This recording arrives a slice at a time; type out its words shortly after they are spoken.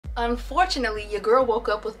Unfortunately, your girl woke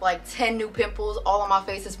up with like 10 new pimples all on my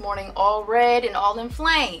face this morning, all red and all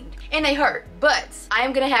inflamed. And they hurt. But I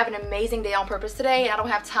am gonna have an amazing day on purpose today, and I don't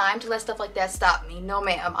have time to let stuff like that stop me. No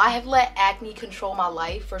ma'am. I have let acne control my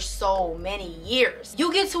life for so many years.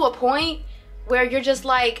 You get to a point where you're just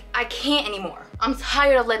like, I can't anymore. I'm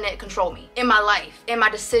tired of letting it control me in my life, in my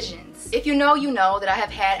decisions. If you know, you know that I have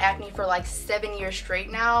had acne for like 7 years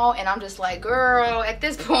straight now, and I'm just like, girl, at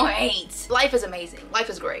this point, life is amazing. Life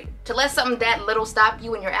is great. To let something that little stop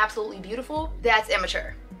you when you're absolutely beautiful, that's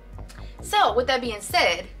immature. So with that being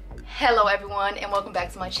said, hello everyone and welcome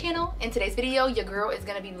back to my channel. In today's video, your girl is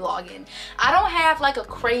gonna be vlogging. I don't have like a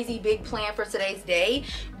crazy big plan for today's day,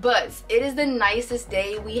 but it is the nicest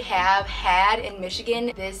day we have had in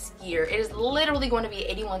Michigan this year. It is literally going to be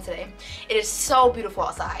 81 today. It is so beautiful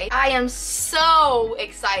outside. I am so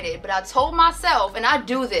excited, but I told myself, and I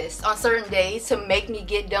do this on certain days to make me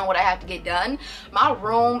get done what I have to get done. My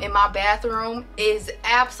room in my bathroom is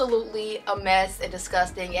absolutely a mess and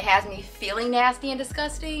disgusting. It has me feeling nasty and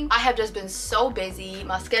disgusting. I have just been so busy.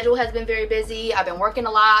 My schedule has been very busy. I've been working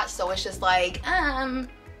a lot, so it's just like,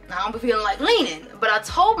 I don't be feeling like leaning. But I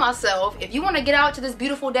told myself, if you want to get out to this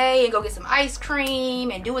beautiful day and go get some ice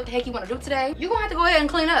cream and do what the heck you want to do today, you're gonna have to go ahead and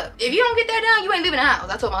clean up. If you don't get that done, you ain't leaving the house.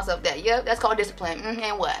 I told myself that. Yep, that's called discipline.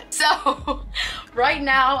 And what? So right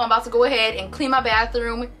now I'm about to go ahead and clean my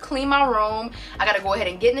bathroom, clean my room. I gotta go ahead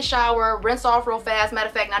and get in the shower, rinse off real fast. Matter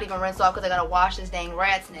of fact, not even rinse off because I gotta wash this dang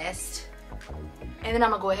rat's nest. And then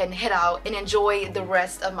I'm gonna go ahead and head out and enjoy the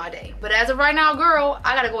rest of my day. But as of right now, girl,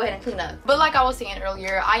 I gotta go ahead and clean up. But like I was saying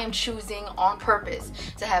earlier, I am choosing on purpose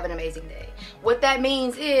to have an amazing day. What that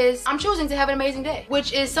means is I'm choosing to have an amazing day,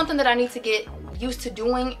 which is something that I need to get used to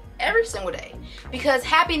doing every single day. Because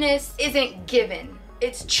happiness isn't given,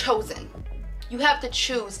 it's chosen. You have to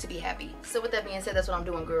choose to be happy. So with that being said, that's what I'm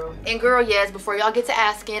doing, girl. And girl, yes, before y'all get to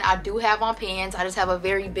asking, I do have on pants. I just have a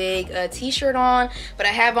very big t-shirt on, but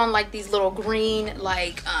I have on like these little green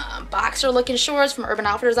like boxer looking shorts from Urban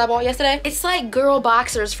Outfitters I bought yesterday. It's like girl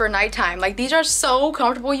boxers for nighttime. Like these are so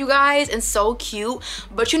comfortable, you guys, and so cute.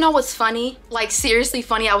 But you know what's funny? Like seriously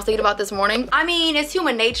funny, I was thinking about this morning. I mean, it's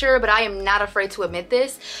human nature, but I am not afraid to admit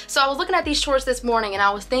this. So I was looking at these shorts this morning and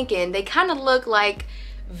I was thinking they kind of look like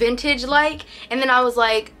vintage like, and then I was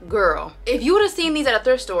like, girl, if you would have seen these at a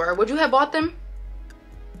thrift store, would you have bought them?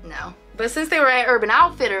 No. But since they were at Urban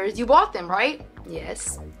Outfitters, you bought them, right?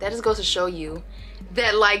 Yes. That just goes to show you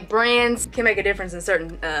that like brands can make a difference in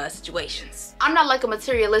certain situations. I'm not like a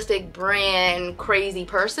materialistic brand crazy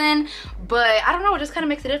person, but I don't know, it just kind of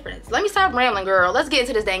makes a difference. Let me stop rambling, girl. Let's get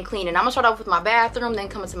into this dang cleaning. I'm gonna start off with my bathroom, then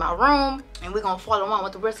come into my room, and we're gonna follow on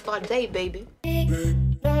with the rest of our day, baby.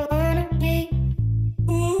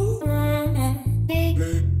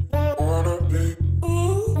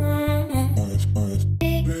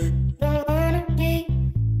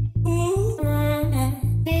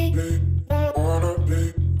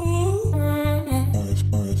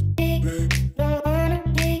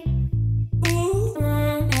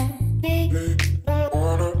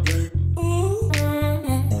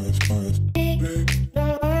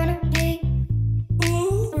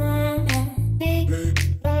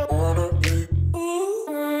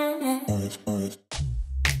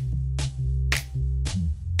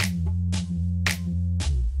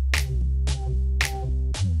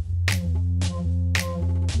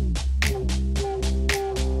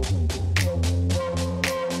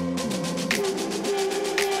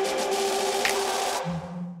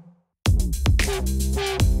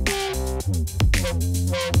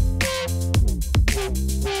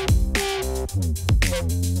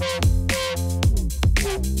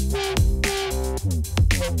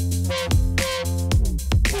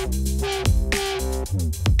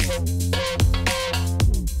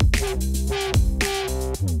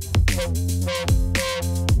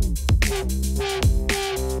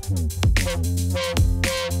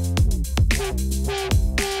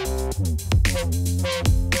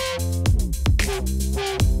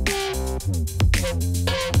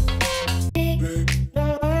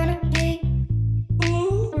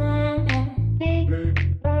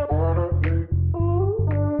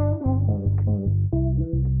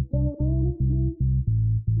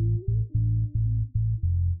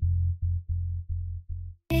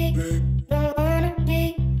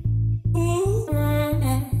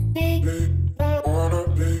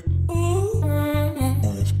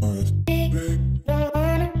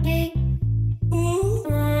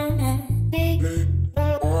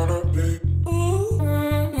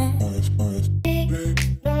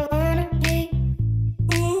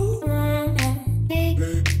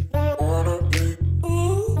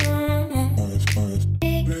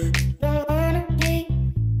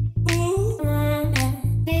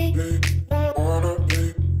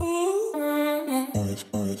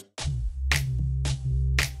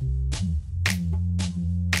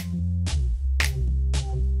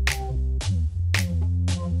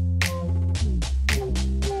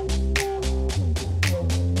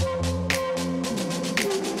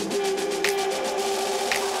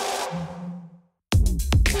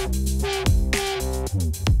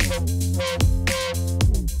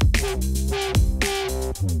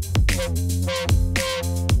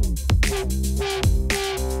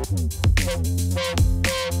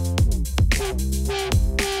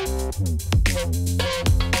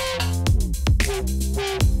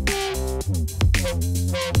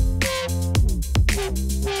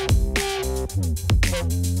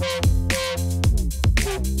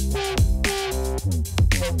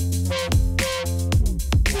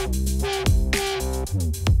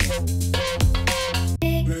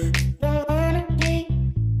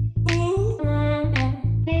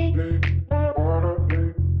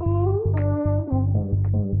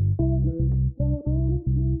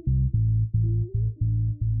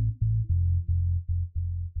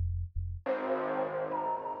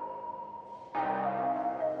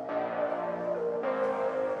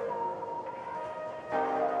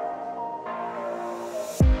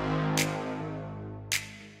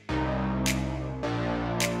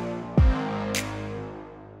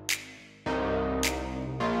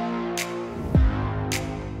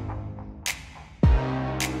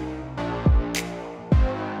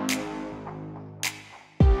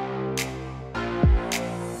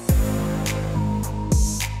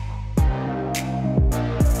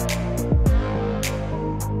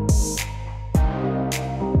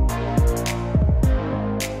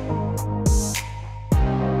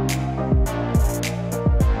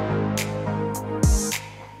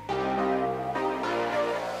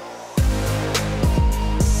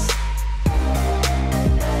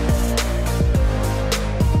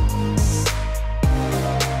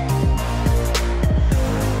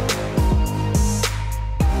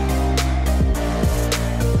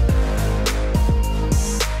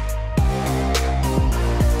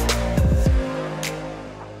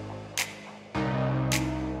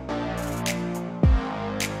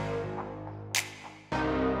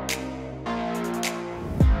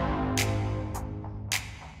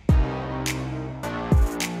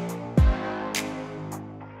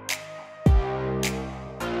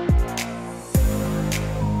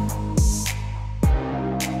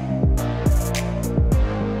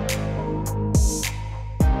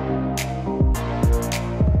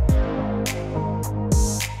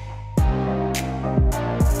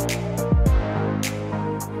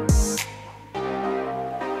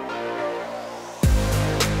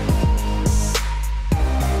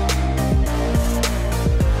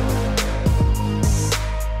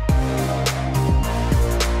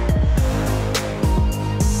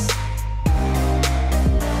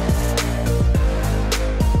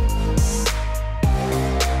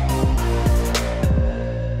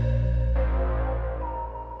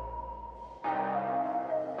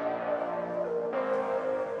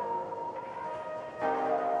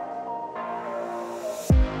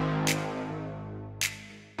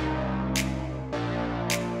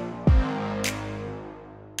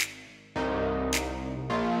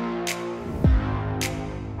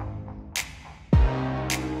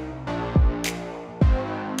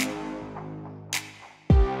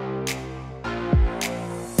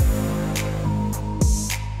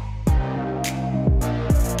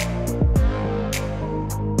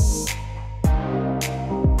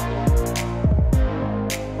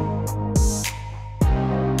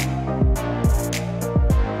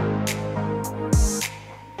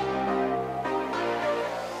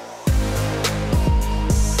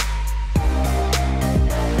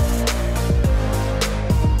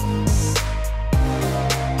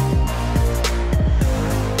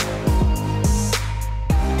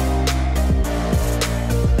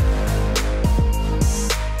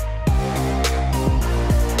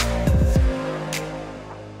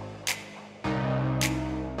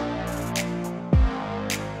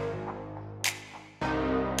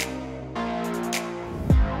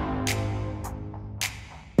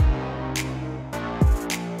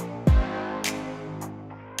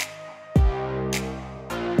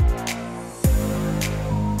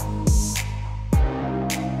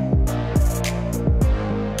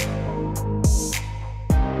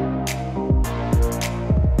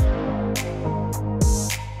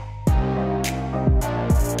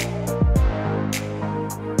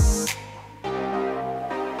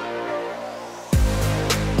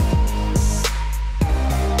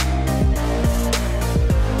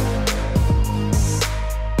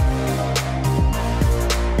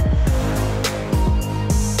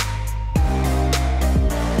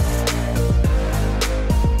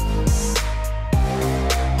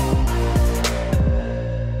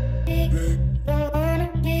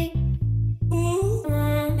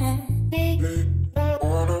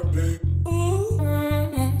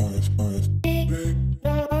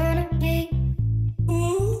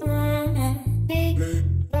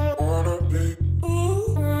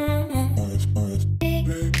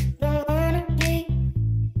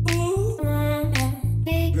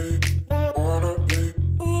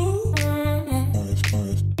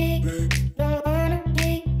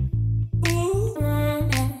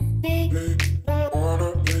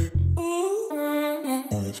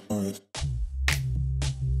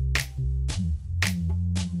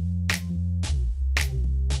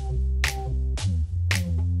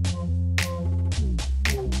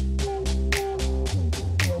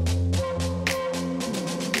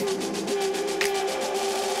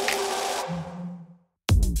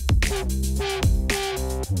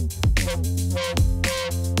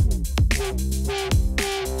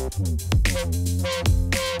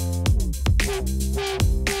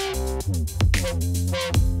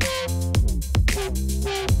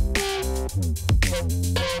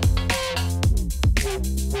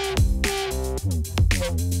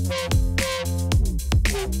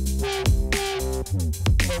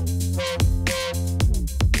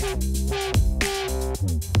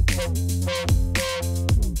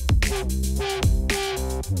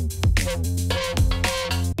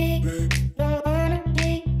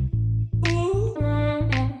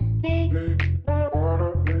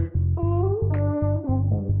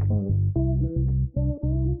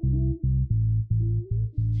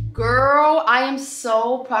 I am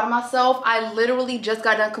so proud of myself. I literally just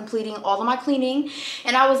got done completing all of my cleaning,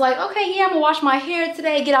 and I was like, okay, yeah, I'm gonna wash my hair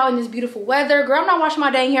today, get out in this beautiful weather. Girl, I'm not washing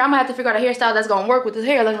my dang hair. I'm gonna have to figure out a hairstyle that's gonna work with this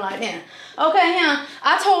hair looking like that. Okay, yeah.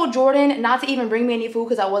 I told Jordan not to even bring me any food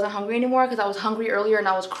because I wasn't hungry anymore, because I was hungry earlier and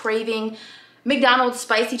I was craving McDonald's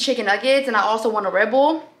spicy chicken nuggets, and I also want a Red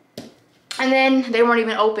Bull. And then they weren't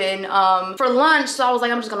even open for lunch, so I was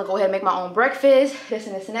like, I'm just gonna go ahead and make my own breakfast, this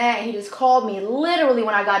and this and that. And he just called me literally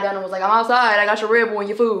when I got done and was like, I'm outside, I got your Red Bull and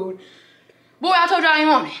your food. Boy, I told you I ain't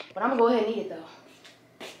want it, but I'm gonna go ahead and eat it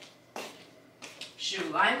though.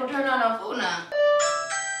 Shoot, I ain't gonna turn on no food now.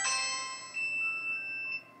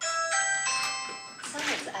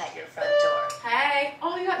 Someone's at your front door. Hey,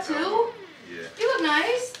 oh, you got two? Yeah. You look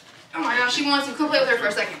nice. Oh my gosh, she wants you. Come play with her for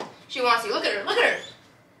a second. She wants you. Look at her, look at her.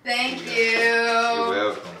 Thank you. You're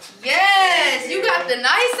welcome. Yes, you got the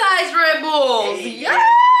nice size Red Bulls.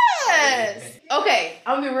 Yes. Okay,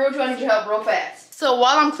 I'm gonna be real with you. I need your help real fast. So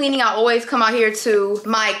while I'm cleaning, I always come out here to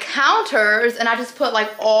my counters and I just put like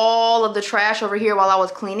all of the trash over here while I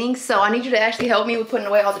was cleaning. So I need you to actually help me with putting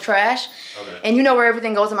away all the trash. Okay. And you know where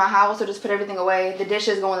everything goes in my house, so just put everything away. The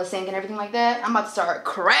dishes go in the sink and everything like that. I'm about to start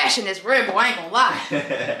crashing this Red Bull, I ain't gonna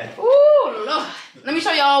lie. Ooh, Lord. Let me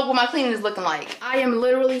show y'all what my cleaning is looking like. I am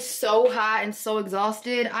literally so hot and so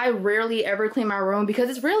exhausted. I rarely ever clean my room because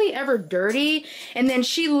it's rarely ever dirty. And then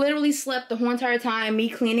she literally slept the whole entire time me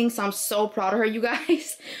cleaning, so I'm so proud of her, you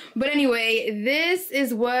guys. But anyway, this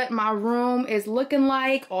is what my room is looking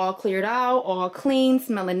like. All cleared out, all clean,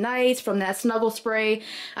 smelling nice from that snuggle spray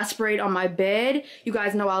I sprayed on my bed. You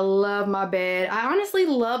guys know I love my bed. I honestly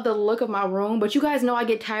love the look of my room, but you guys know I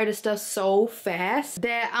get tired of stuff so fast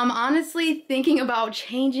that I'm honestly thinking about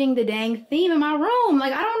changing the dang theme in my room.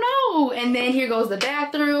 Like, I don't know. And then here goes the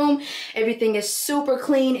bathroom. Everything is super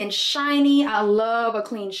clean and shiny. I love a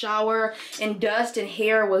clean shower, and dust and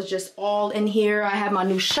hair was just all in here. I have my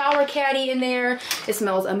new shower caddy in there. It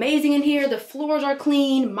smells amazing in here. The floors are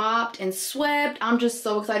clean, mopped, and swept. I'm just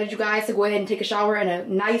so excited, you guys, to go ahead and take a shower in a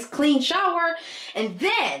nice clean shower. And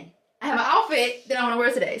then I have an outfit that I want to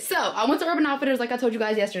wear today. So I went to Urban Outfitters like I told you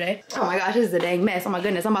guys yesterday. Oh my gosh, this is a dang mess. Oh my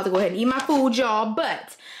goodness, I'm about to go ahead and eat my food, y'all.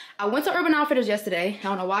 But I went to Urban Outfitters yesterday. I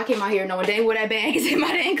don't know why I came out here knowing dang where that bag is in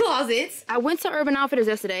my dang closets. I went to Urban Outfitters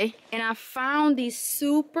yesterday and I found these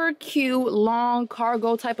super cute long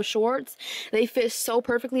cargo type of shorts. They fit so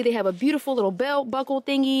perfectly. They have a beautiful little belt buckle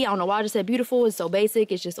thingy. I don't know why I just said beautiful. It's so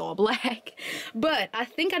basic. It's just all black. But I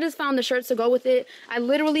think I just found the shirts to go with it. I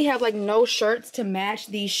literally have like no shirts to match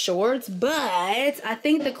these shorts, but I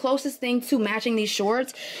think the closest thing to matching these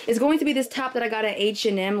shorts is going to be this top that I got at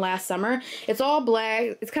H&M last summer. It's all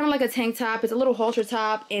black. It's kind of like a tank top. It's a little halter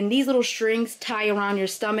top, and these little strings tie around your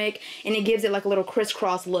stomach and it gives it like a little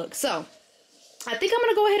crisscross look. So I think I'm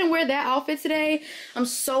gonna go ahead and wear that outfit today. I'm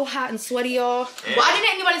so hot and sweaty, y'all. Why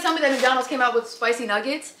didn't anybody tell me that McDonald's came out with spicy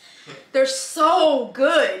nuggets? They're so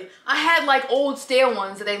good. I had like old stale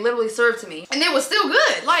ones that they literally served to me and they was still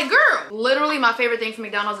good. Like, girl, literally my favorite thing from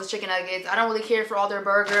McDonald's is chicken nuggets. I don't really care for all their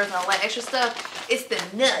burgers and all that extra stuff. It's the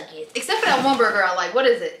nuggets, except for that one burger I like. What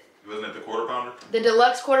is it? Wasn't it the quarter pounder? The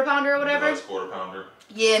deluxe quarter pounder or whatever? Deluxe quarter pounder.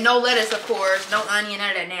 Yeah, no lettuce, of course. No onion,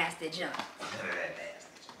 none of that nasty junk. None of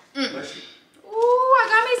that nasty. Ooh, I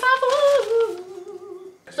got me some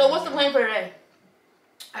food. So what's the plan for today?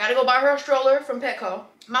 I gotta go buy her a stroller from Petco.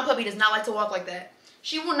 My puppy does not like to walk like that.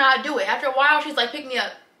 She will not do it. After a while, she's like, pick me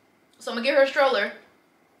up. So I'm gonna get her a stroller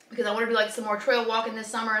because I want to do like some more trail walking this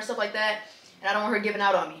summer and stuff like that. And I don't want her giving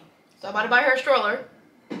out on me. So I'm about to buy her a stroller.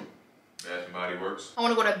 Bath and Body Works. I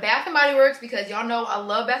want to go to Bath and Body Works because y'all know I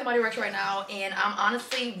love Bath and Body Works right now, and I'm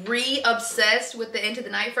honestly re-obsessed with the Into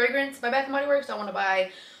the Night fragrance by Bath and Body Works. I want to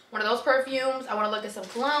buy one of those perfumes. I want to look at some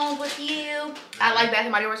colognes with you. I like Bath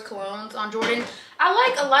and Body Works colognes on Jordan. I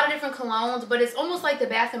like a lot of different colognes, but it's almost like the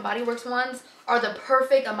Bath and Body Works ones are the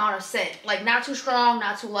perfect amount of scent. Like, not too strong,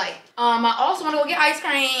 not too light. I also want to go get ice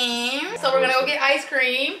cream. So we're going to go get ice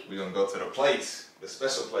cream. We're going to go to the place. The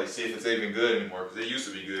special place, see if it's even good anymore, because it used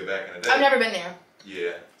to be good back in the day. I've never been there.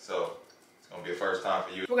 Yeah, so it's gonna be a first time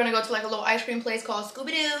for you. We're gonna go to like a little ice cream place called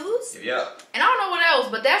Scooby-Doo's. Yeah. And I don't know what else,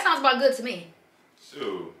 but that sounds about good to me.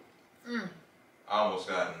 So, I almost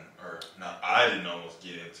gotten, or not, I didn't almost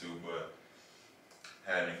get into, but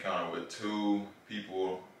had an encounter with two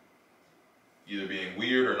people either being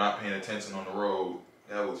weird or not paying attention on the road.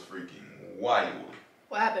 That was freaking wild.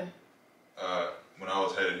 What happened? When I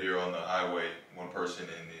was headed here on the highway, one person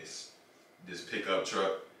in this pickup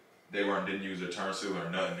truck, they didn't use their turn signal or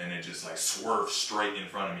nothing, and it just like swerved straight in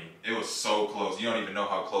front of me. It was so close. You don't even know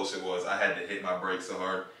how close it was. I had to hit my brakes so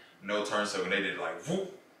hard. No turn signal. They did like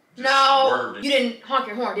whoop. No, you didn't honk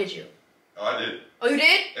your horn, did you? Oh, I did. Oh, you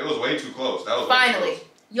did? It was way too close. That was finally. Way too close.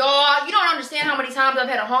 Y'all, you don't understand how many times I've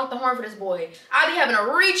had to honk the horn for this boy. I be having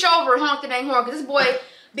to reach over and honk the dang horn because this boy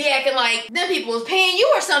be acting like them people is paying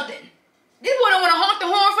you or something. This boy don't want to honk the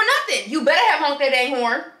horn for nothing. You better have honked that dang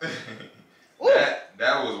horn.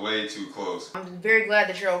 That was way too close. I'm very glad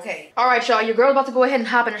that you're okay. All right, y'all. Your girl's about to go ahead and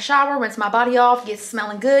hop in the shower, rinse my body off, get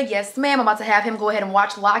smelling good. Yes, ma'am. I'm about to have him go ahead and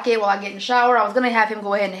watch Lock It while I get in the shower. I was going to have him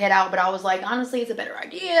go ahead and head out, but I was like, honestly, it's a better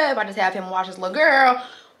idea if I just have him watch his little girl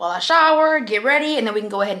while I shower, get ready, and then we can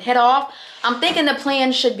go ahead and head off. I'm thinking the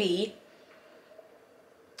plan should be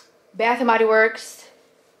Bath & Body Works,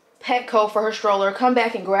 Petco for her stroller, come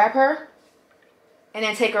back and grab her, and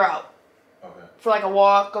then take her out. Okay. For like a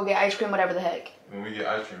walk, go get ice cream, whatever the heck. When we get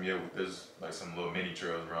ice cream, yeah, there's like some little mini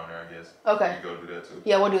trails around there, I guess. Okay. We can go do that too.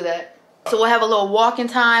 Yeah, we'll do that. So we'll have a little walking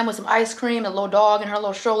time with some ice cream, a little dog in her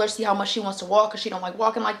little stroller, see how much she wants to walk because she don't like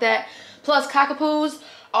walking like that. Plus, cockapoos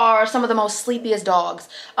are some of the most sleepiest dogs.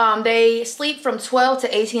 They sleep from 12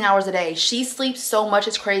 to 18 hours a day. She sleeps so much,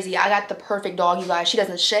 it's crazy. I got the perfect dog, you guys. She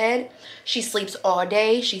doesn't shed. She sleeps all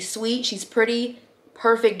day. She's sweet. She's pretty.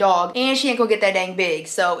 Perfect dog, and she ain't gonna get that dang big.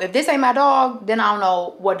 So if this ain't my dog, then I don't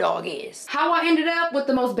know what dog is. How I ended up with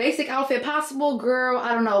the most basic outfit possible, girl,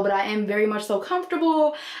 I don't know, but I am very much so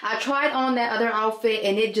comfortable. I tried on that other outfit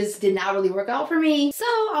and it just did not really work out for me, so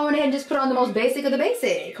I went ahead and just put on the most basic of the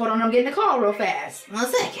basic. Hold on, I'm getting the call real fast.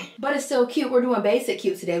 1 second. But it's so cute. We're doing basic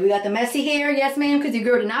cute today. We got the messy hair, yes ma'am, because your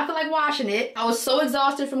girl did not feel like washing it. I was so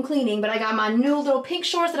exhausted from cleaning, but I got my new little pink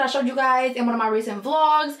shorts that I showed you guys in one of my recent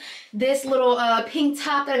vlogs. This little pink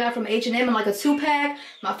top that I got from H&M in like a 2-pack.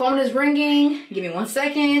 My phone is ringing. Give me 1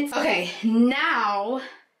 second. Okay, now,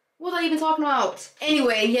 what was I even talking about?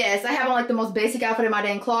 Anyway, yes, I have on like the most basic outfit in my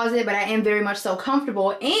dang closet, but I am very much so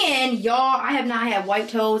comfortable. And y'all, I have not had white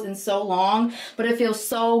toes in so long, but it feels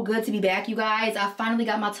so good to be back, you guys. I finally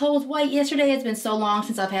got my toes white yesterday. It's been so long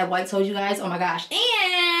since I've had white toes, you guys. Oh my gosh.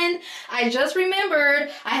 And I just remembered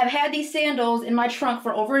I have had these sandals in my trunk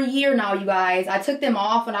for over a year now, you guys. I took them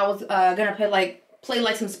off when I was gonna play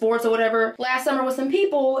like some sports or whatever last summer with some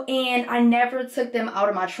people, and I never took them out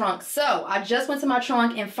of my trunk. So I just went to my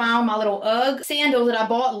trunk and found my little UGG sandals that I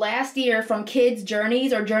bought last year from Kids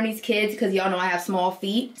Journeys or Journeys Kids, because y'all know I have small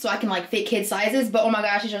feet, so I can like fit kid sizes. But oh my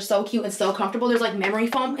gosh, these are so cute and so comfortable. There's like memory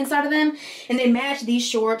foam inside of them, and they match these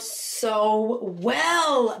shorts so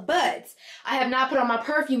well. But I have not put on my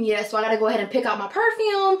perfume yet, so I gotta go ahead and pick out my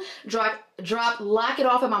perfume, lock it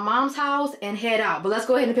off at my mom's house, and head out. But let's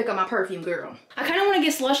go ahead and pick up my perfume, girl. I kind of want to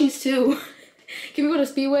get slushies too. Can we go to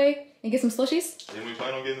Speedway and get some slushies? Didn't we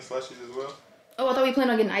plan on getting slushies as well? Oh, I thought we planned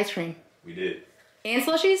on getting ice cream. We did. And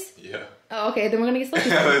slushies? Yeah. Oh, okay, then we're gonna get slushies.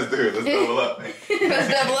 Let's do it. Let's double up.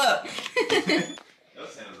 Let's double up. Those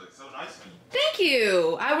sandals look so nice on you. Thank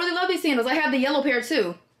you. I really love these sandals. I have the yellow pair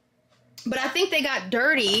too. But I think they got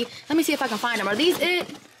dirty. Let me see if I can find them. Are these it?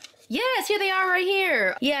 Yes, here they are right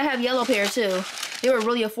here. Yeah, I have yellow pair too. They were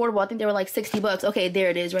really affordable. I think they were like 60 bucks. Okay,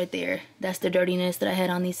 there it is right there. That's the dirtiness that I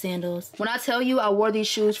had on these sandals. When I tell you I wore these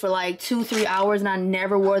shoes for like 2-3 hours and I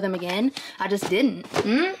never wore them again, I just didn't.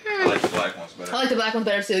 I like the black ones better. I like the black ones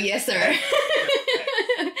better too. Yes, sir.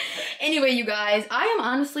 Anyway, you guys, I am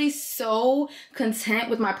honestly so content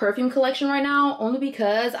with my perfume collection right now, only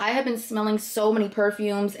because I have been smelling so many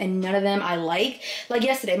perfumes and none of them I like. Like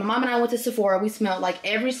yesterday, my mom and I went to Sephora. We smelled like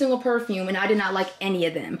every single perfume and I did not like any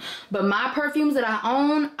of them. But my perfumes that I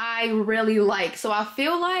own, I really like. So I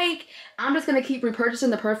feel like I'm just gonna keep repurchasing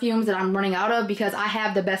the perfumes that I'm running out of because I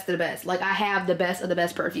have the best of the best. Like I have the best of the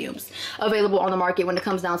best perfumes available on the market when it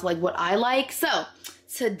comes down to like what I like. So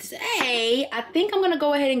today, I think I'm gonna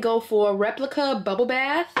go ahead and go for Replica Bubble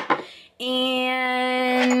Bath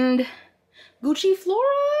and Gucci Flora.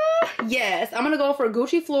 Yes, I'm gonna go for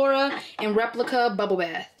Gucci Flora and Replica Bubble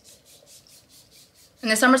Bath. In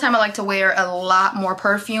the summertime, I like to wear a lot more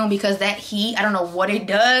perfume because that heat, I don't know what it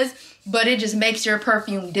does, but it just makes your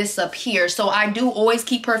perfume disappear. So I do always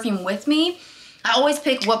keep perfume with me. I always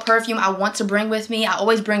pick what perfume I want to bring with me. I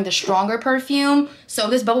always bring the stronger perfume. So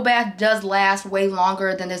this bubble bath does last way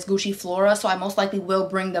longer than this Gucci Flora. So I most likely will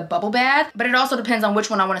bring the bubble bath. But it also depends on which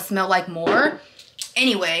one I want to smell like more.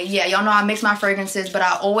 Anyway, yeah, y'all know I mix my fragrances, but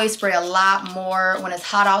I always spray a lot more when it's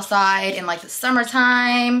hot outside in like the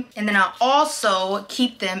summertime. And then I also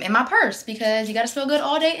keep them in my purse because you got to smell good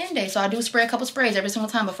all day and day. So I do spray a couple sprays every single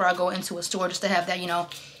time before I go into a store just to have that, you know,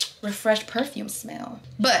 refreshed perfume smell.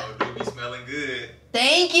 But oh, you be smelling good.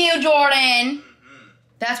 Thank you, Jordan.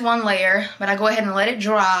 That's one layer, but I go ahead and let it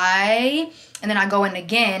dry, and then I go in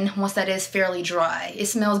again once that is fairly dry. It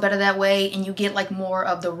smells better that way, and you get like more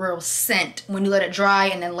of the real scent when you let it dry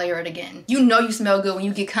and then layer it again. You know you smell good when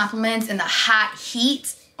you get compliments in the hot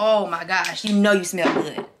heat. Oh my gosh, you know you smell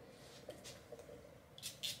good.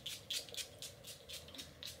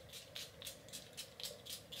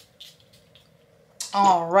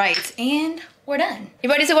 All right, and we're done. You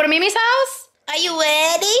ready to go to Mimi's house? Are you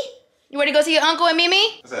ready? You ready to go see your uncle and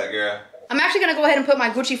Mimi? What's that, girl? I'm actually gonna go ahead and put my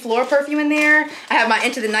Gucci floor perfume in there. I have my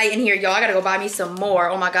Into the Night in here, y'all. I gotta go buy me some more.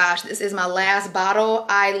 Oh my gosh, this is my last bottle.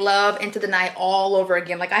 I love Into the Night all over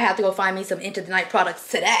again. Like, I have to go find me some Into the Night products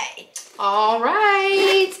today. All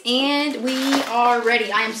right, and we are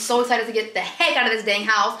ready. I am so excited to get the heck out of this dang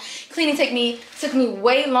house. Cleaning took me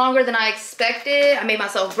way longer than I expected. I made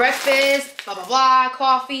myself breakfast, blah, blah, blah,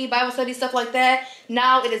 coffee, Bible study, stuff like that.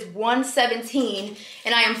 Now it is 1:17,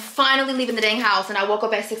 and I am finally leaving the dang house, and I woke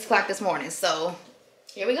up at 6 o'clock this morning, so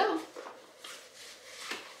here we go.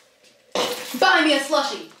 Buy me a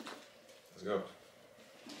slushie. Let's go.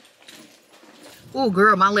 Oh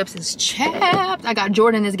girl, my lips is chapped. I got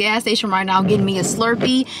Jordan in this gas station right now getting me a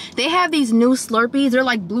Slurpee. They have these new Slurpees. They're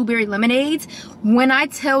like blueberry lemonades. When I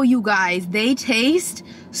tell you guys, they taste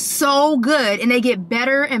so good, and they get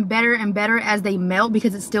better and better and better as they melt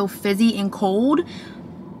because it's still fizzy and cold.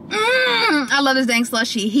 I love this dang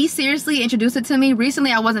slushie. He seriously introduced it to me.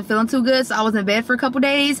 Recently, I wasn't feeling too good, so I was in bed for a couple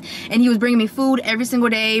days, and he was bringing me food every single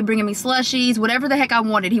day, bringing me slushies, whatever the heck I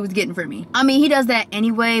wanted, he was getting for me. I mean, he does that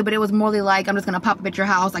anyway, but it was more like, I'm just gonna pop up at your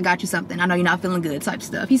house, I got you something, I know you're not feeling good type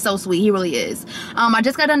stuff. He's so sweet, he really is. I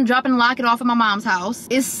just got done dropping Locket off at my mom's house.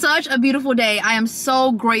 It's such a beautiful day. I am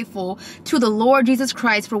so grateful to the Lord Jesus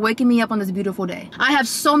Christ for waking me up on this beautiful day. I have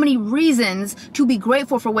so many reasons to be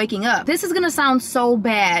grateful for waking up. This is gonna sound so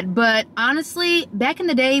bad, but honestly, back in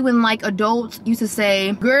the day when like adults used to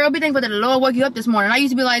say, girl, be thankful that the Lord woke you up this morning, I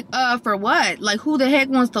used to be like, for what? Like, who the heck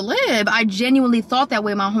wants to live? I genuinely thought that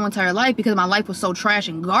way my whole entire life because my life was so trash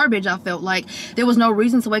and garbage. I felt like there was no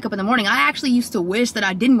reason to wake up in the morning. I actually used to wish that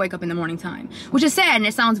I didn't wake up in the morning time, which is sad and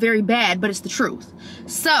it sounds very bad, but it's the truth.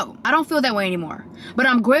 So I don't feel that way anymore, but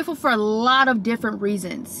I'm grateful for a lot of different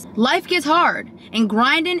reasons. Life gets hard and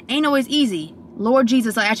grinding ain't always easy. Lord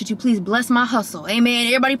Jesus, I ask that you please bless my hustle. Amen.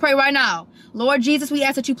 Everybody pray right now. Lord Jesus, we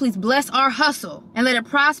ask that you please bless our hustle and let it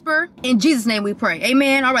prosper. In Jesus' name we pray.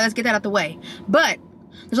 Amen. All right, let's get that out the way. But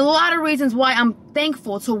there's a lot of reasons why I'm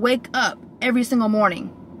thankful to wake up every single morning.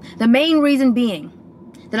 The main reason being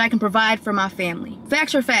that I can provide for my family.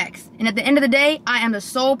 Facts are facts. And at the end of the day, I am the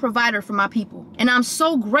sole provider for my people. And I'm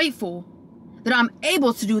so grateful that I'm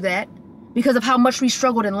able to do that because of how much we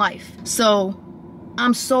struggled in life. So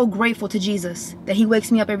I'm so grateful to Jesus that he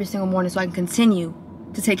wakes me up every single morning so I can continue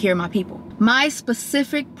to take care of my people. My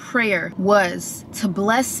specific prayer was to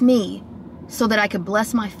bless me so that I could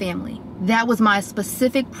bless my family. That was my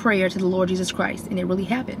specific prayer to the Lord Jesus Christ, and it really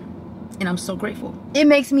happened. And I'm so grateful. It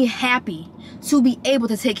makes me happy to be able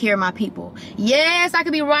to take care of my people. Yes, I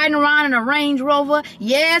could be riding around in a Range Rover.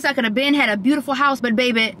 Yes, I could have had a beautiful house, but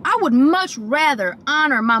baby, I would much rather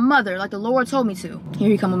honor my mother like the Lord told me to. Here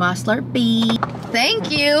you come with my Slurpee.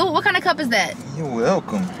 Thank you. What kind of cup is that? You're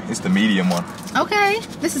welcome. It's the medium one. Okay,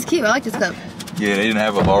 this is cute. I like this cup. Yeah, they didn't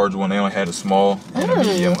have a large one. They only had a small and a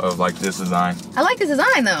medium of like this design. I like this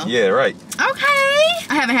design though. Yeah, right. Okay.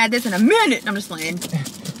 I haven't had this in a minute. I'm just playing.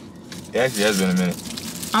 It actually has been a minute.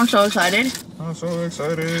 I'm so excited. I'm so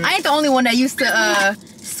excited. I ain't the only one that used to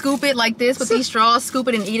scoop it like this with these straws, scoop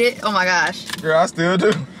it and eat it. Oh my gosh. Girl, I still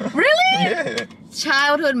do. Really? Yeah.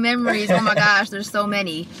 Childhood memories. Oh my gosh, there's so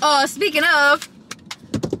many. Speaking of,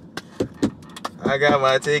 I got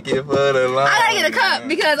my ticket for the line. I gotta get a cup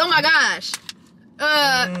because, oh my gosh.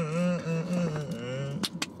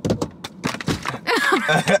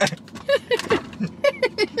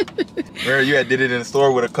 Where you did it in the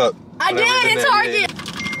store with a cup. I did in Target.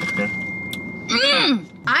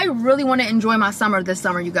 I really want to enjoy my summer this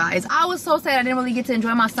summer, you guys. I was so sad I didn't really get to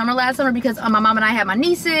enjoy my summer last summer because my mom and I had my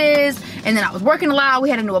nieces, and then I was working a lot. We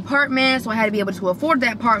had a new apartment, so I had to be able to afford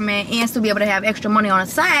that apartment and still be able to have extra money on the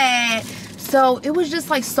side. So it was just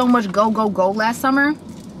like so much go, go, go last summer.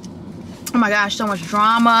 Oh my gosh, so much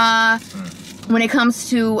drama. When it comes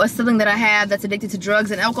to a sibling that I have that's addicted to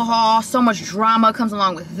drugs and alcohol, so much drama comes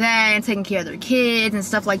along with that, and taking care of their kids and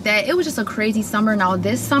stuff like that. It was just a crazy summer. Now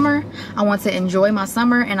this summer, I want to enjoy my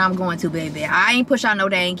summer, and I'm going to, baby. I ain't push out no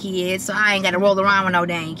dang kids, so I ain't got to roll around with no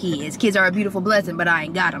dang kids. Kids are a beautiful blessing, but I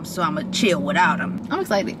ain't got them, so I'm going to chill without them. I'm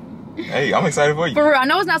excited. Hey, I'm excited for you. For real. I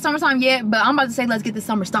know it's not summertime yet, but I'm about to say let's get this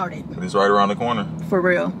summer started. It's right around the corner. For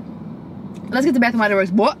real. Let's get to Bath & Body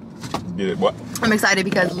Works, boy. Let's get it, what? I'm excited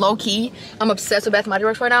because low-key, I'm obsessed with Bath & Body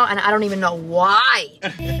Works right now, and I don't even know why.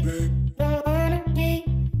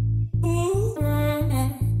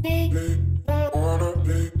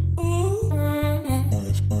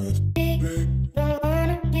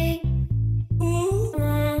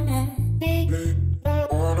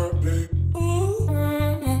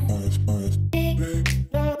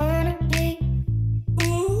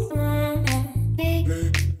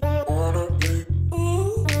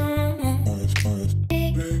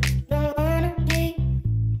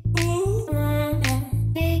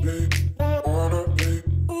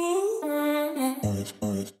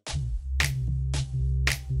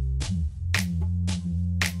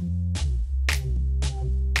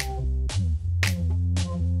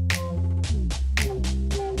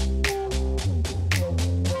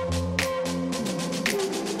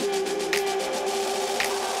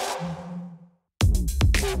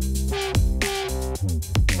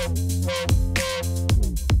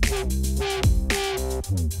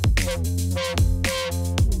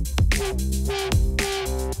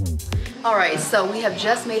 Alright, so we have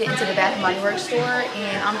just made it into the Bath & Body Works store,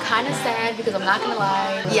 and I'm kind of sad because I'm not gonna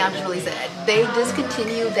lie. Yeah, I'm just really sad. They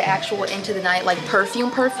discontinued the actual Into the Night like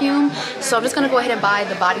perfume. So I'm just gonna go ahead and buy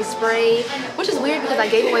the body spray, which is weird because I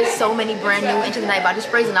gave away so many brand new Into the Night body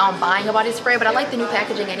sprays, and now I'm buying a body spray, but I like the new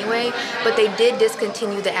packaging anyway. But they did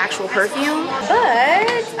discontinue the actual perfume.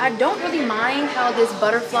 But I don't really mind how this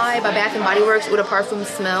Butterfly by Bath & Body Works Eau de Parfum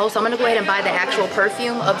smells. So I'm gonna go ahead and buy the actual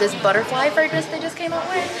perfume of this Butterfly fragrance they just came out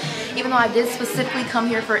with. Even though I did specifically come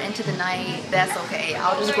here for Into the Night, that's okay.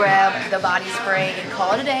 I'll just grab the body spray and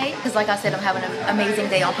call it a day. Because like I said, I'm having an amazing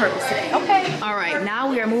day on purpose today. Okay. All right, now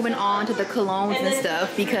we are moving on to the colognes and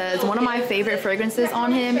stuff because one of my favorite fragrances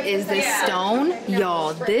on him is this Stone.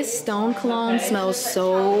 Y'all, this Stone cologne smells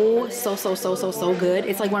so good.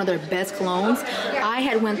 It's like one of their best colognes. I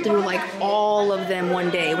had went through like all of them one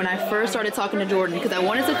day when I first started talking to Jordan because I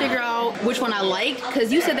wanted to figure out which one I liked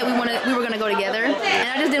because you said that we were gonna go together, and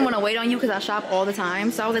I just didn't want to wait on you because I shop all the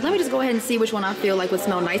time. So I was like, let me just go ahead and see which one I feel like would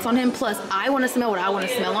smell nice on him. Plus, I want to smell what I want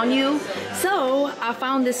to smell on you. So I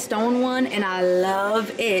found this Stone one and I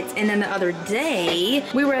love it. And then the other day,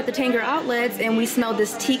 we were at the Tanger outlets and we smelled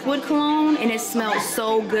this Teakwood cologne and it smelled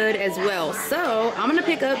so good as well. So I'm gonna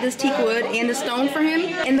pick up this Teakwood and the Stone for him.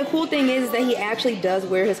 And the cool thing is that he actually does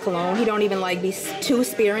wear his cologne. He don't even like be too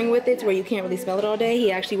sparing with it to where you can't really smell it all day.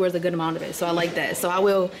 He actually wears a good amount of it. So I like that. So I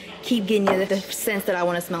will keep getting you the scents that I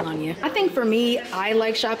want to smell on you. I think for me, I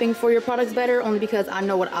like shopping for your products better only because I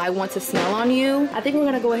know what I want to smell on you. I think we're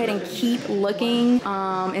gonna go ahead and keep looking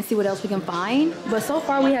and see what else we can find. But so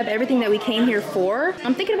far we have everything that we came here for.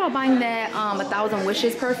 I'm thinking about buying that 1,000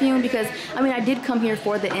 Wishes perfume because I mean I did come here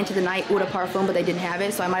for the Into the Night Eau de Parfum, but they didn't have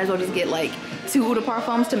it, so I might as well just get like 2 Eau de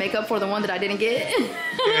Parfums to make up for the one that I didn't get.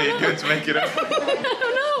 Yeah, you good to make it up. I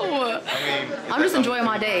don't know. I mean, I'm just enjoying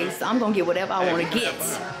my day, so I'm gonna get whatever I want to get.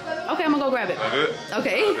 Okay, I'm gonna go grab it. Good?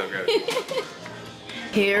 Okay. I'll go grab it.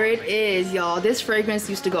 Here it is, y'all. This fragrance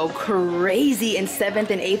used to go crazy in 7th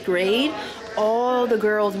and 8th grade. All the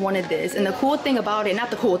girls wanted this, and the cool thing about it, not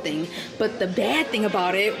the cool thing, but the bad thing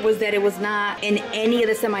about it was that it was not in any of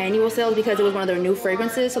the semi-annual sales because it was one of their new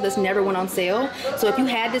fragrances, so this never went on sale. So if you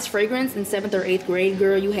had this fragrance in 7th or 8th grade,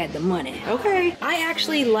 girl, you had the money. Okay. I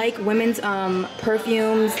actually like women's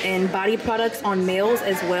perfumes and body products on males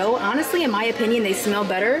as well. Honestly, in my opinion, they smell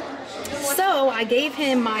better. So I gave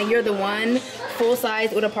him my You're the One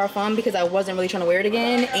full-size Eau de Parfum because I wasn't really trying to wear it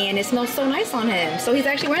again, and it smells so nice on him. So he's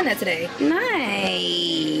actually wearing that today.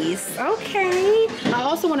 Nice. Okay. I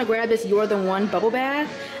also want to grab this You're the One bubble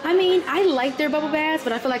bath. I mean, I like their bubble baths,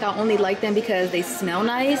 but I feel like I only like them because they smell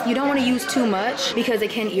nice. You don't want to use too much because it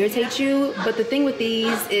can irritate you. But the thing with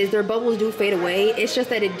these is their bubbles do fade away. It's just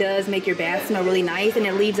that it does make your bath smell really nice, and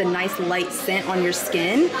it leaves a nice light scent on your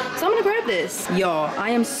skin. So I'm gonna grab this. Y'all, I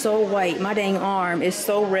am so white. My dang arm is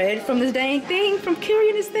so red from this dang thing, from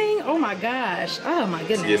carrying this thing. Oh my gosh. Oh my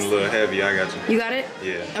goodness. It's getting a little heavy. I got you. You got it?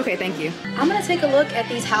 Yeah. Okay, thank you. I'm gonna take a look at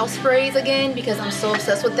these house sprays again because I'm so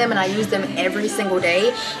obsessed with them and I use them every single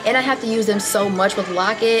day. And I have to use them so much with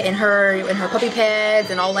Locket and her puppy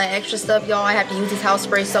pads and all that extra stuff, y'all. I have to use these house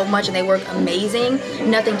sprays so much and they work amazing.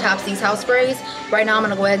 Nothing tops these house sprays. Right now I'm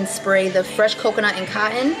gonna go ahead and spray the Fresh Coconut and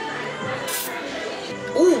Cotton.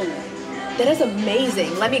 Ooh, that is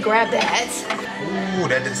amazing. Let me grab that. Ooh,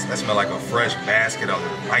 that smells like a fresh basket of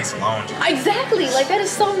nice laundry. Exactly, like that is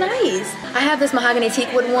so nice. I have this Mahogany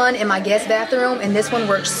Teakwood one in my guest bathroom, and this one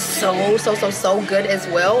works so good as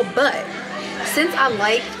well. But since I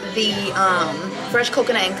like the Fresh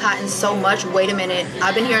Coconut and Cotton so much, wait a minute,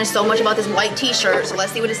 I've been hearing so much about this white t-shirt, so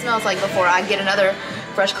let's see what it smells like before I get another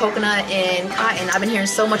Fresh Coconut and Cotton. I've been hearing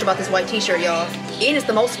so much about this white t-shirt, y'all, and it's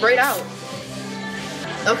the most sprayed out.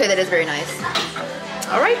 Okay, that is very nice.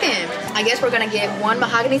 All right then, I guess we're gonna get 1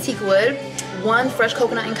 Mahogany Teakwood, 1 Fresh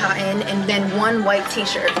Coconut and Cotton, and then 1 white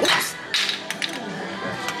t-shirt. Oops.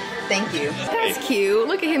 Thank you. That's cute.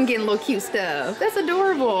 Look at him getting little cute stuff. That's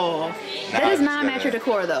adorable. That does not match your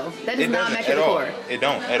decor though. That does not match your decor. It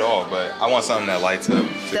don't at all, but I want something that lights up.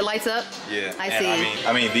 That lights up? Yeah. I see.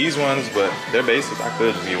 I mean these ones, but they're basic. I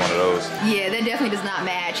could just get one of those. Yeah, that definitely does not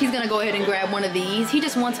match. He's gonna go ahead and grab one of these. He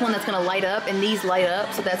just wants one that's gonna light up, and these light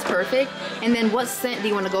up, so that's perfect. And then what scent do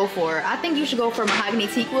you want to go for? I think you should go for Mahogany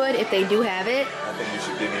Teakwood if they do have it. I think you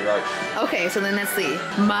should get me right. Okay, so then let's see.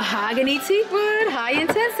 Mahogany Teakwood, high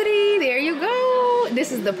intensity. There you go.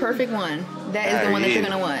 This is the perfect one. That is the one that you're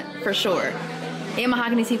gonna want for sure. And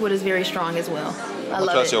Mahogany Teakwood is very strong as well. I I'm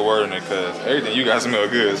love trust it. your word on it, because everything you guys smell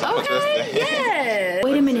good. So I'm gonna trust Okay, that. yeah.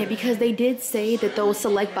 Wait a minute, because they did say that those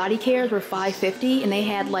select body cares were $5.50, and they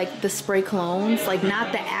had like the spray colognes, like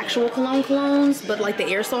not the actual colognes, but like the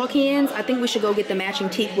aerosol cans. I think we should go get the matching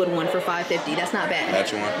teakwood one for $5.50. That's not bad.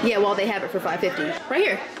 Matching one? Yeah, well, they have it for $5.50. Right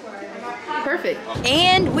here. Perfect.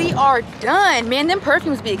 And we are done. Man, them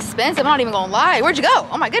perfumes be expensive. I'm not even gonna lie. Where'd you go?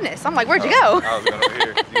 Oh my goodness. I'm like, where'd you go? I was going over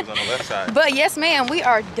here. He was on the left side. But yes, ma'am, we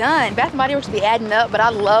are done. Bath & Body Works be adding up, but I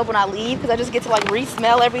love when I leave because I just get to like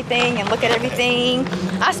re-smell everything and look at everything.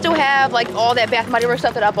 I still have like all that Bath & Body Works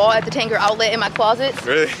stuff that I bought at the Tanger outlet in my closet.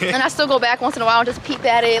 Really? And I still go back once in a while and just peep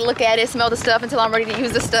at it, look at it, smell the stuff until I'm ready to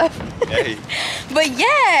use the stuff. Hey. But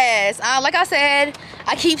yes, like I said,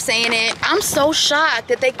 I keep saying it. I'm so shocked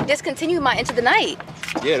that they discontinued my Into the Night.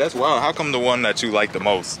 Yeah, that's wild. How come the one that you like the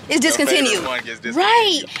most It's discontinued. your favorite one gets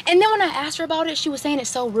discontinued? Right. And then when I asked her about it, she was saying it's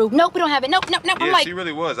so rude. Nope, we don't have it. Nope, nope, nope. Yeah, I'm like, she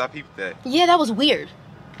really was. I peeped that. yeah, that was weird.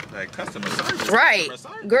 Like customer service. Right.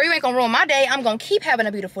 Customer service. Girl, you ain't gonna ruin my day. I'm gonna keep having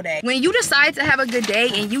a beautiful day. When you decide to have a good day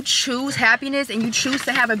and you choose happiness and you choose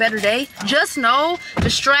to have a better day, just know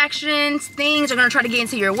distractions, things are gonna try to get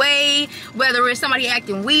into your way. Whether it's somebody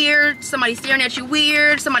acting weird, somebody staring at you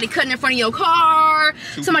weird, somebody cutting in front of your car,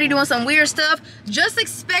 somebody doing some weird stuff. Just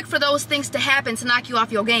expect for those things to happen to knock you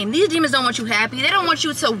off your game. These demons don't want you happy. They don't want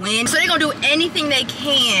you to win. So they're gonna do anything they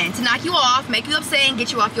can to knock you off, make you upset, and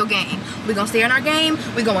get you off your game. We're gonna stay in our game.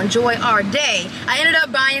 We're gonna enjoy our day. I ended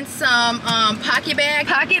up buying some pocket bag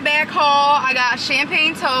haul. I got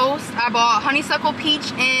champagne toast. I bought honeysuckle and peach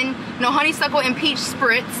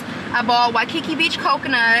spritz. I bought Waikiki Beach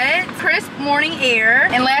coconut, crisp morning air,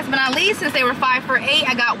 and last but not least, since they were 5 for $8,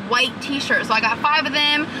 I got white t-shirts. So I got 5 of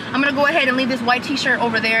them. I'm gonna go ahead and leave this white t-shirt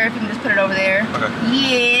over there. If you can just put it over there.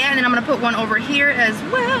 Okay. Yeah, and then I'm gonna put one over here as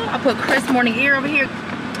well. I put crisp morning air over here.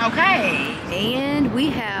 Okay, and we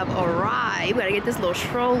have arrived. We gotta get this little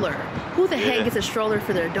stroller. Who the heck gets a stroller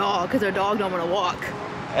for their dog? Because their dog don't want to walk.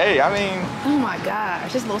 Hey, I mean. Oh my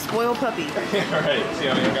gosh, this little spoiled puppy. Right. See,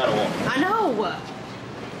 I ain't gotta walk. I know.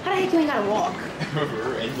 How the heck you ain't gotta walk?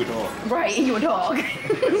 And you a dog. Right, and you a dog.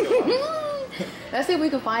 Let's see if we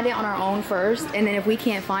can find it on our own first, and then if we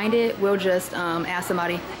can't find it, we'll just ask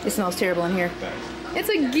somebody. It smells terrible in here. Thanks. It's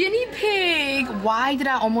a guinea pig. Why did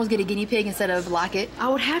I almost get a guinea pig instead of Locket? I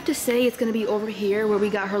would have to say it's gonna be over here where we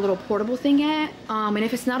got her little portable thing at. And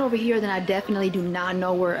if it's not over here, then I definitely do not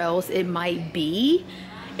know where else it might be.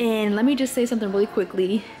 And let me just say something really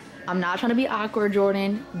quickly. I'm not trying to be awkward,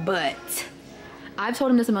 Jordan, but I've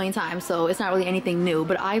told him this a million times, so it's not really anything new,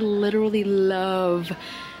 but I literally love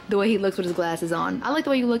the way he looks with his glasses on. I like the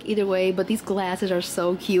way you look either way, but these glasses are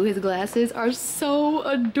so cute. His glasses are so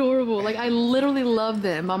adorable. Like, I literally love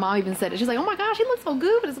them. My mom even said it. She's like, oh my gosh, he looks so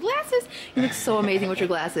good with his glasses. You look so amazing with your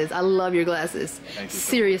glasses. I love your glasses. Thank you.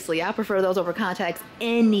 Seriously, I prefer those over contacts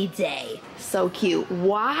any day. So cute.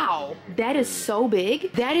 Wow, that is so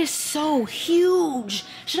big. That is so huge.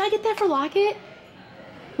 Should I get that for Locket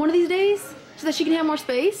one of these days so that she can have more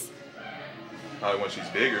space? Probably when she's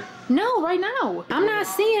bigger. No, right now. I'm not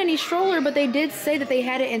seeing any stroller, but they did say that they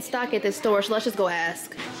had it in stock at this store, so let's just go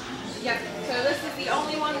ask. Yep, so this is the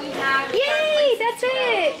only one we have. Yay, that's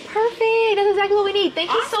it. Perfect. That's exactly what we need.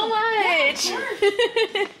 Thank you so much.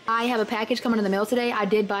 I have a package coming in the mail today. I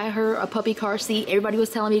did buy her a puppy car seat. Everybody was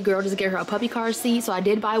telling me, girl, just get her a puppy car seat. So I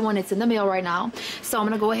did buy one. It's in the mail right now. So I'm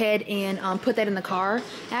going to go ahead and put that in the car,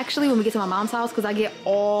 actually, when we get to my mom's house, because I get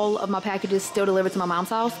all of my packages still delivered to my mom's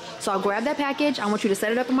house. So I'll grab that package. I want you to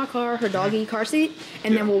set it up in my car, her doggy car seat,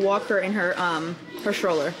 and then we'll walk her in her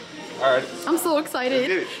stroller. All right. I'm so excited. Let's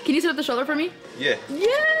get it. Can you set up the stroller for me? Yeah.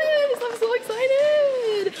 Yes, I'm so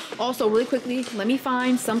excited. Also, really quickly, let me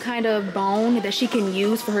find some kind of bone that she can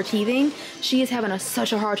use for her teething. She is having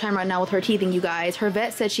such a hard time right now with her teething, you guys. Her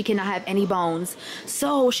vet said she cannot have any bones.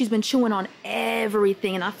 So she's been chewing on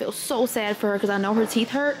everything, and I feel so sad for her because I know her teeth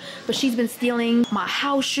hurt, but she's been stealing my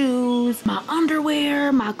house shoes, my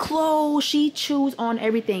underwear, my clothes. She chews on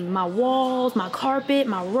everything. My walls, my carpet,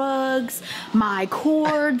 my rugs, my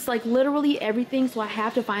cords, like literally everything. So I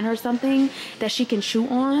have to find her something that she can chew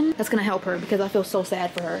on that's gonna help her, because I feel so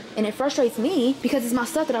sad for her. And it frustrates me because it's my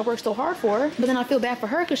stuff that I worked so hard for, but then I feel bad for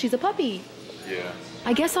her because she's a puppy. Yeah.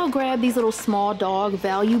 I guess I'll grab these little small dog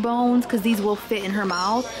value bones because these will fit in her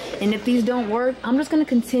mouth. And if these don't work, I'm just gonna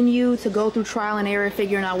continue to go through trial and error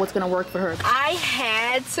figuring out what's gonna work for her. I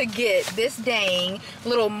had to get this dang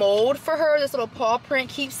little mold for her, this little paw print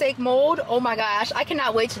keepsake mold. Oh my gosh, I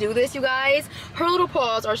cannot wait to do this, you guys. Her little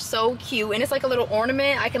paws are so cute, and it's like a little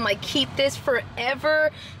ornament. I can like keep this forever.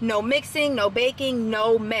 No mixing, no baking,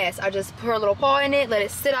 no mess. I just put her little paw in it, let it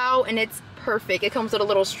sit out, and it's perfect. It comes with a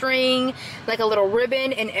little string, like a little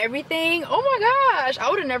ribbon and everything. Oh my gosh, I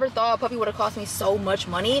would have never thought a puppy would have cost me so much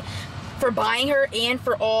money for buying her and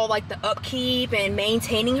for all like the upkeep and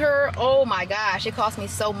maintaining her. Oh my gosh, it cost me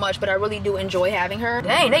so much, but I really do enjoy having her.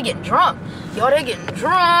 Dang, they getting drunk. Y'all, they getting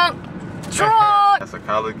drunk. That's a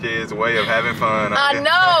college kid's way of having fun.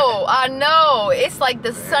 I know. It's like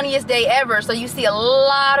the sunniest day ever. So you see a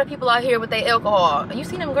lot of people out here with their alcohol. You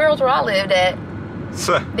seen them girls where I lived at?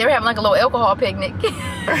 They were having like a little alcohol picnic. Listen,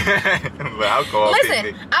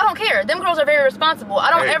 I don't care. Them girls are very responsible.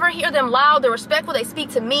 I don't ever hear them loud. They're respectful. They speak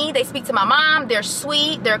to me. They speak to my mom. They're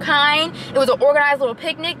sweet. They're kind. It was an organized little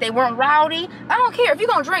picnic. They weren't rowdy. I don't care. If you're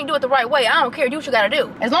gonna drink, do it the right way. I don't care. Do what you gotta do.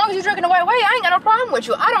 As long as you're drinking the right way, I ain't got no problem with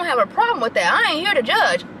you. I don't have a problem with that. I ain't here to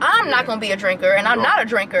judge. I'm not gonna be a drinker, and I'm not a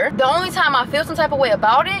drinker. The only time I feel some type of way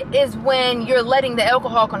about it is when you're letting the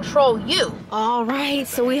alcohol control you. All right,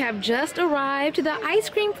 so we have just arrived to the ice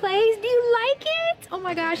cream place. Do you like it? Oh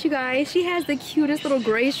my gosh, you guys, she has the cutest little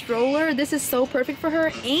gray stroller. This is so perfect for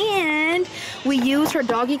her. And we use her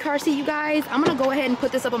doggy car seat, you guys. I'm gonna go ahead and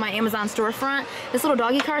put this up on my Amazon storefront. This little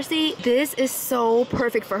doggy car seat, this is so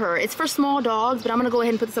perfect for her. It's for small dogs, but I'm gonna go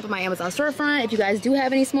ahead and put this up on my Amazon storefront. If you guys do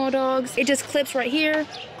have any small dogs, it just clips right here,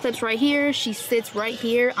 clips right here. She sits right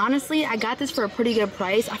here. Honestly, I got this for a pretty good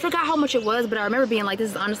price. I forgot how much it was, but I remember being like,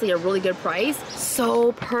 this is honestly a really good price.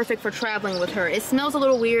 So perfect for traveling with her. It smells a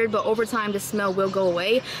little weird, but over time the smell will go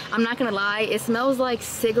away. I'm not gonna lie, it smells like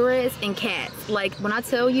cigarettes and cats. Like, when I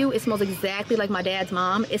tell you, it smells exactly like my dad's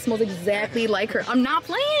mom. It smells exactly like her. I'm not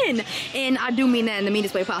playing, and I do mean that in the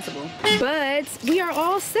meanest way possible. But we are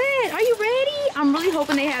all set. Are you ready? I'm really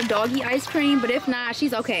hoping they have doggy ice cream, but if not,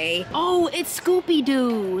 she's okay. Oh, it's Scoopy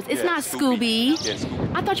Doo's. It's not Scooby. Yes.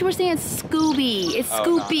 I thought you were saying Scooby. It's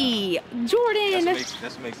Scoopy. No. Jordan.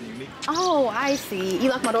 That's what makes it unique. Oh, I see. You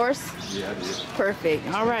locked my doors? Yeah, I did. Perfect.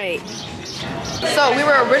 All right. So we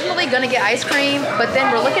were originally gonna get ice cream, but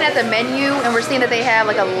then we're looking at the menu and we're seeing that they have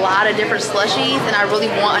like a lot of different slushies, and I really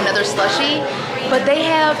want another slushie. But they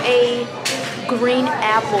have a green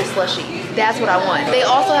apple slushie. That's what I want. They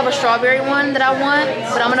also have a strawberry one that I want,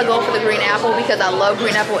 but I'm gonna go for the green apple because I love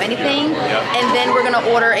green apple anything. And then we're gonna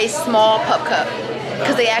order a small pup cup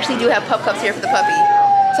because they actually do have pup cups here for the puppy.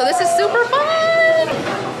 So this is super fun.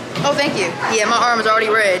 Oh, thank you. Yeah, my arm is already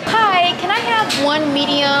red. Hi, can I have one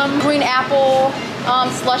medium green apple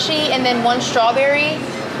slushie and then one strawberry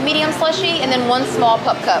medium slushie and then one small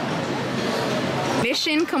pup cup?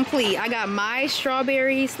 Mission complete. I got my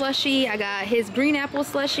strawberry slushie, I got his green apple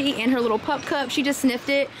slushie, and her little pup cup. She just sniffed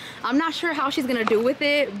it. I'm not sure how she's gonna do with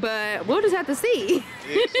it, but we'll just have to see.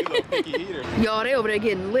 Yeah, she's a picky eater. Y'all, they over there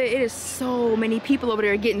getting lit. It is so many people over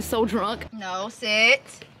there getting so drunk. No, sit.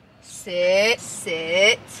 Sit,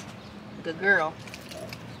 sit. Good girl.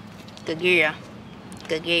 Good girl.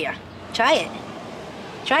 Good girl. Try it.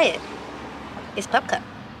 Try it. It's pup cup.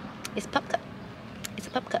 It's pup cup. It's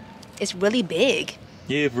a pup cup. It's really big.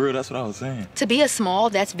 Yeah, for real, that's what I was saying. To be a small,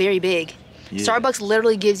 that's very big. Yeah. Starbucks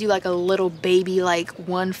literally gives you like a little baby, like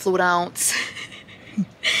 1 fluid ounce.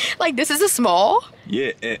 Like, this is a small?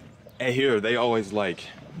 Yeah, and here, they always like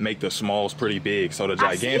make the smalls pretty big, so the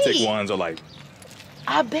gigantic ones are like...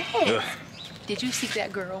 I bet. Ugh. Did you see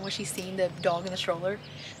that girl when she seen the dog in the stroller?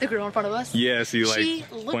 The girl in front of us? Yeah, she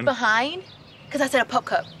looked behind, because I said a pup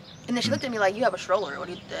cup. And then she looked at me like, you have a stroller, what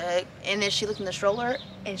do you think? And then she looked in the stroller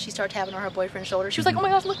and she started tapping on her boyfriend's shoulder. She was like, oh my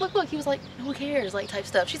gosh, look, look, look. He was like, who cares? Like, type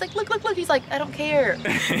stuff. She's like, look, look, look. He's like, I don't care.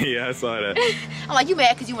 Yeah, I saw that. I'm like, you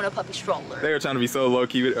mad because you want a puppy stroller. They were trying to be so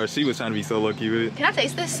low-key with it, or she was trying to be so low-key with it. Can I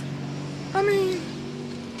taste this? I mean,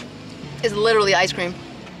 it's literally ice cream.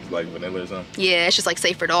 It's like vanilla or something? Yeah, it's just like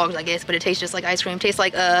safe for dogs, I guess, but it tastes just like ice cream. It tastes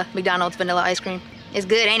like McDonald's vanilla ice cream. It's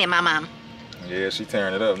good, ain't it, my mom? Yeah, she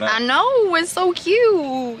tearing it up now. I know, it's so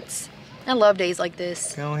cute. I love days like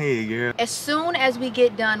this. Go ahead, girl. As soon as we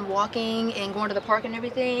get done walking and going to the park and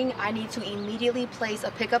everything, I need to immediately place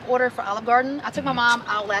a pickup order for Olive Garden. I took my mom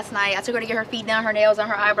out last night. I took her to get her feet done, her nails done,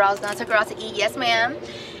 her eyebrows done. I took her out to eat, yes ma'am.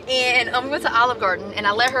 And we went to Olive Garden and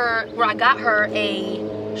I got her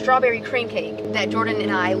a strawberry cream cake that Jordan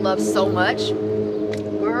and I love so much.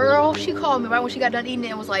 Girl, she called me right when she got done eating it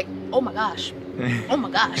and was like, oh my gosh. Oh my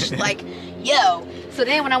gosh. Like, yo. So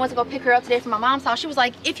then when I went to go pick her up today from my mom's house, she was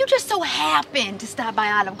like, if you just so happen to stop by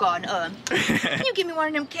Olive Garden, can you give me one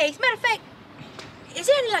of them cakes? Matter of fact, is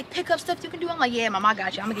there any like pickup stuff you can do? I'm like, yeah, mom, I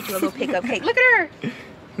got you. I'm gonna get you a little pickup cake. Look at her.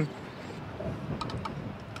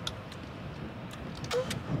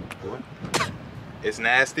 What? It's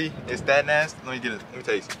nasty? It's that nasty? Let me get it. Let me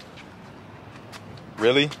taste it.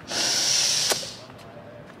 Really?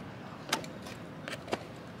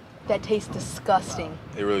 That tastes disgusting.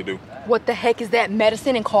 They really do. What the heck is that,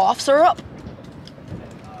 medicine and cough syrup?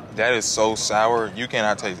 That is so sour. You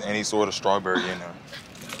cannot taste any sort of strawberry in there.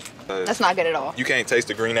 That's not good at all. You can't taste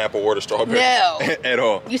the green apple or the strawberry. No. At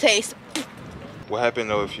all. You taste. What happened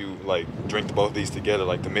though if you like drink both these together,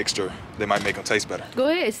 like the mixture? They might make them taste better. Go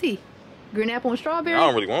ahead, see. Green apple and strawberry. I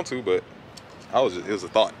don't really want to, but it was a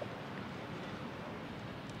thought.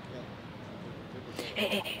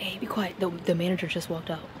 Hey, be quiet. The manager just walked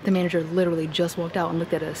out. The manager literally just walked out and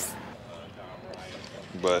looked at us.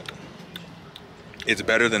 But it's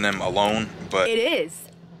better than them alone, but it is.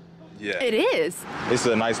 Yeah. It is. It's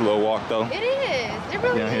a nice little walk though. It is. It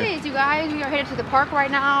really is, you guys. We are headed to the park right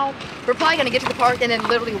now. We're probably gonna get to the park and then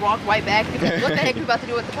literally walk right back because what the heck are we about to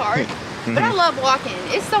do at the park? But I love walking.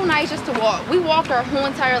 It's so nice just to walk. We walked our whole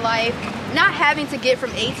entire life, not having to get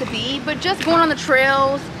from A to B, but just going on the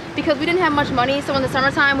trails because we didn't have much money. So in the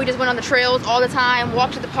summertime, we just went on the trails all the time,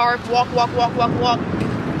 walked to the park, walk.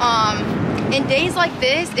 In days like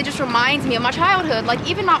this, it just reminds me of my childhood. Like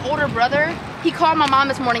even my older brother, he called my mom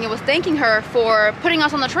this morning and was thanking her for putting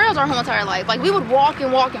us on the trails our whole entire life. Like we would walk.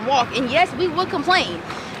 And yes, we would complain.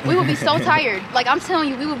 We would be so tired. Like I'm telling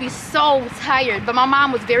you, we would be so tired. But my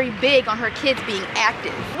mom was very big on her kids being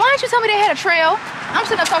active. Why didn't you tell me they had a trail? I'm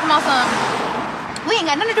sitting up talking about some, we ain't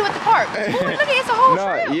got nothing to do with the park. Ooh, look, it's a whole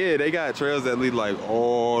trail. Yeah, they got trails that lead like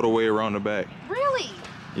all the way around the back. Really?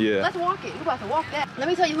 Yeah. Let's walk it. We're about to walk that. Let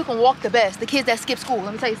me tell you who can walk the best. The kids that skip school.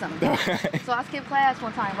 Let me tell you something. So I skipped class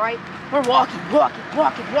one time, right? We're walking. We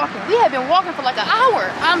have been walking for like an hour.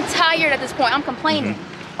 I'm tired at this point. I'm complaining.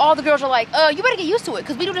 All the girls are like, you better get used to it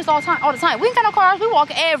because we do this all the time. We ain't got no cars. We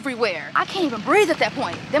walk everywhere. I can't even breathe at that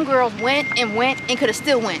point. Them girls went and could have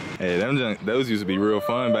still went. Hey, those used to be real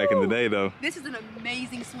fun back in the day though. This is an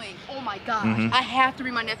amazing swing. Oh my gosh. I have to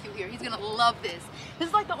bring my nephew here. He's going to love this. This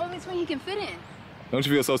is like the only swing he can fit in. Don't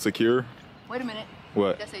you feel so secure? Wait a minute.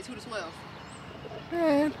 What? That says 2 to 12.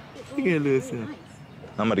 Man, you can listen. Nice.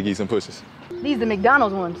 I'm about to get some pushes. These the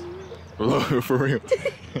McDonald's ones. For real.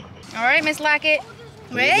 All right, Miss Lockett.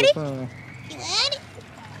 Ready? Ready?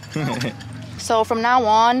 So from now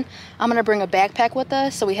on, I'm gonna bring a backpack with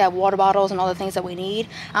us so we have water bottles and all the things that we need.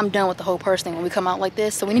 I'm done with the whole purse thing when we come out like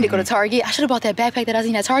this, so we need to go to Target. I should have bought that backpack that I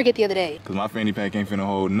seen at Target the other day. Cause my fanny pack ain't finna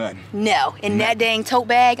hold nothing. No, and that dang tote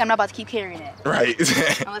bag, I'm not about to keep carrying it. Right.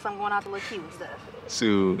 Unless I'm going out to look cute and stuff.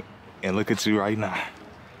 So, and look at you right now.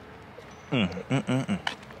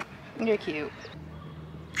 You're cute.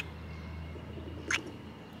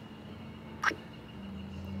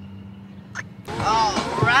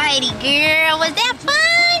 Alrighty, girl. Was that fun?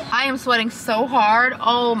 I am sweating so hard.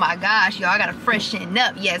 Oh my gosh, y'all. I gotta freshen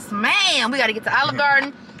up. Yes, ma'am. We gotta get to Olive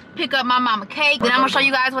Garden, pick up my mama cake. Then I'm gonna show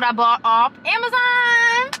you guys what I bought off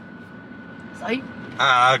Amazon. So,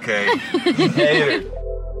 okay. Hater.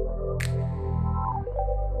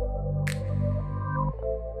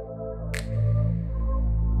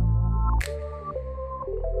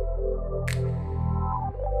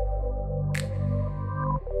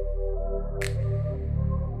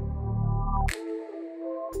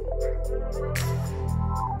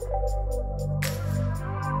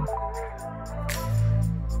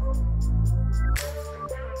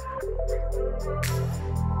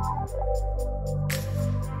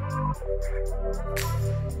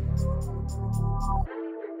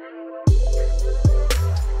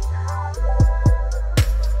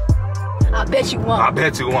 I bet you won't. I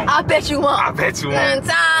bet you won't. I bet you won't. I bet you won't.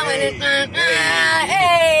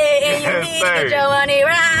 Hey, you need to get your money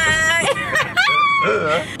right.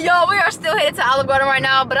 Yo, we are still headed to Olive Garden right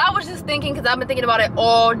now, but I was just thinking, because I've been thinking about it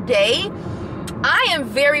all day. I am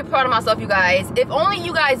very proud of myself, you guys. If only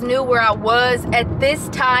you guys knew where I was at this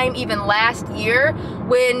time, even last year,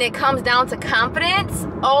 when it comes down to confidence.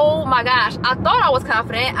 Oh my gosh, I thought I was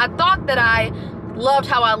confident. I thought that I loved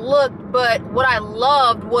how I looked, but what I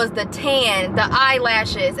loved was the tan, the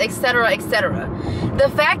eyelashes, etc., etc. The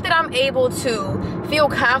fact that I'm able to feel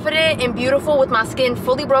confident and beautiful with my skin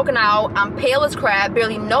fully broken out, I'm pale as crap,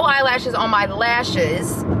 barely no eyelashes on my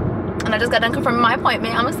lashes, and I just got done confirming my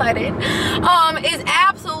appointment. I'm excited. It's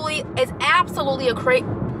absolutely a crazy,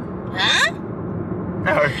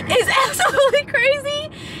 It's absolutely crazy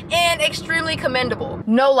and extremely commendable.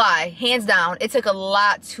 No lie, hands down, it took a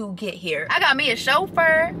lot to get here. I got me a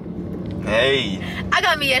chauffeur. Hey. I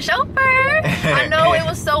got me a chauffeur. I know it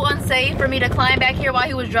was so unsafe for me to climb back here while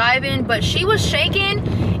he was driving, but she was shaking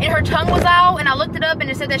and her tongue was out, and I looked it up and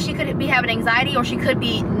it said that she could be having anxiety or she could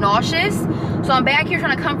be nauseous. So I'm back here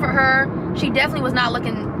trying to comfort her. She definitely was not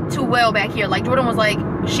looking too well back here. Like Jordan was like,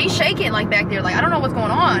 she's shaking like back there. Like, I don't know what's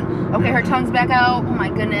going on. Okay, her tongue's back out. Oh my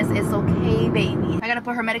goodness, it's okay, baby. I gotta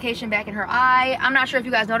put her medication back in her eye. I'm not sure if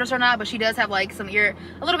you guys noticed or not, but she does have like a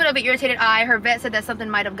little bit of an irritated eye. Her vet said that something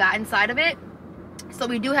might have got inside of it. So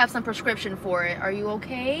we do have some prescription for it. Are you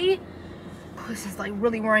okay? Oh, this is like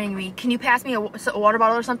really worrying me. Can you pass me a water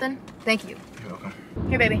bottle or something? Thank you. You're welcome.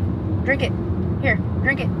 Here, baby. Drink it. Here,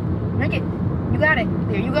 drink it. Drink it. You got it.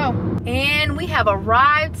 There you go. And we have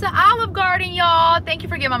arrived to Olive Garden, y'all. Thank you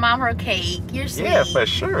for giving my mom her cake. You're sweet. Yeah, for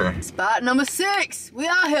sure. Spot number 6. We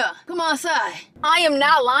out here. Come on inside. I am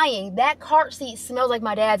not lying. That cart seat smells like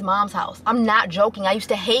my dad's mom's house. I'm not joking. I used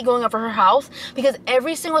to hate going over her house because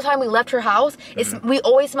every single time we left her house, we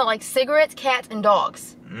always smelled like cigarettes, cats, and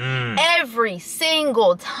dogs. Every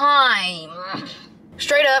single time.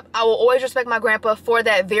 Straight up, I will always respect my grandpa for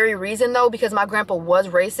that very reason though, because my grandpa was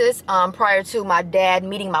racist prior to my dad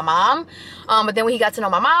meeting my mom. But then when he got to know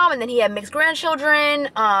my mom and then he had mixed grandchildren,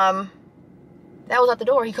 that was out the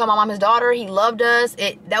door. He called my mom his daughter. He loved us.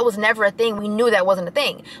 That was never a thing. We knew that wasn't a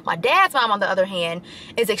thing. My dad's mom, on the other hand,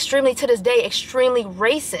 is extremely, to this day, extremely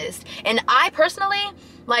racist. And I personally,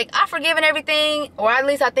 like, I've forgiven everything, or at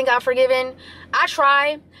least I think I've forgiven. I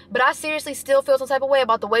try, but I seriously still feel some type of way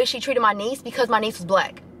about the way she treated my niece because my niece was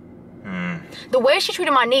black. The way she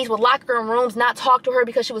treated my niece, would lock her in rooms, not talk to her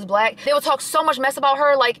because she was black. They would talk so much mess about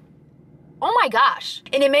her, like, oh my gosh.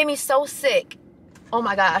 And it made me so sick. Oh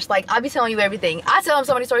my gosh, like, I be telling you everything. I tell them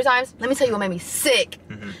so many story times. Let me tell you what made me sick.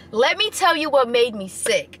 Let me tell you what made me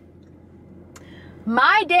sick.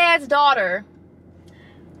 My dad's daughter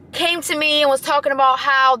came to me and was talking about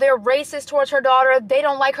how they're racist towards her daughter. They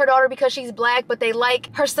don't like her daughter because she's black, but they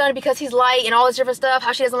like her son because he's light and all this different stuff.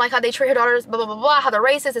 How she doesn't like how they treat her daughters, blah, blah, blah, blah. How they're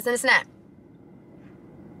racist, this and this and that.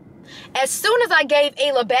 As soon as I gave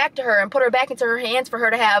Ayla back to her and put her back into her hands for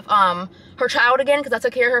her to have her child again, because I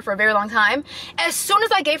took care of her for a very long time, as soon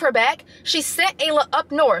as I gave her back, she sent Ayla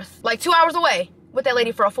up north, like 2 hours away, with that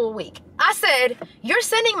lady for a full week. I said, you're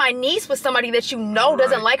sending my niece with somebody that you know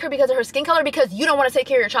doesn't like her because of her skin color because you don't want to take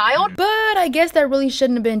care of your child? But I guess that really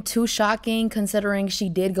shouldn't have been too shocking considering she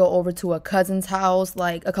did go over to a cousin's house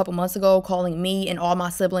like a couple months ago, calling me and all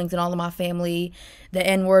my siblings and all of my family the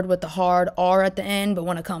N-word with the hard R at the end, but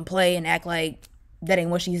want to come play and act like that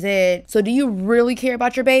ain't what she said. So do you really care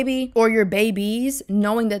about your baby or your babies,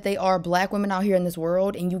 knowing that they are black women out here in this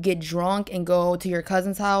world, and you get drunk and go to your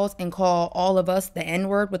cousin's house and call all of us the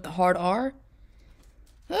N-word with the hard R?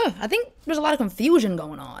 I think there's a lot of confusion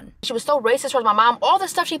going on. She was so racist towards my mom. All the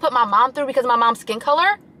stuff she put my mom through because of my mom's skin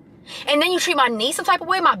color. And then you treat my niece some type of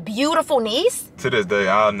way, my beautiful niece. To this day,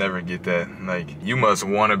 I'll never get that. Like, you must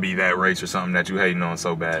want to be that race or something that you hating on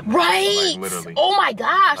so bad. Right. Like, literally. Oh my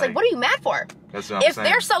gosh. Like, what are you mad for? That's what I'm saying. If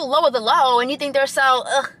they're so low of the low and you think they're so,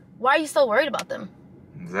 why are you so worried about them?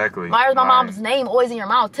 Exactly. Why is my mom's name always in your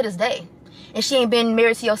mouth to this day? And she ain't been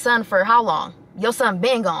married to your son for how long? Your son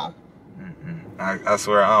been gone. I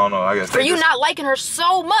swear, I don't know. I guess for you not liking her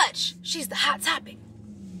so much, she's the hot topic.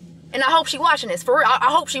 And I hope she watching this. For real, I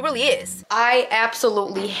hope she really is. I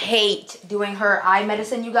absolutely hate doing her eye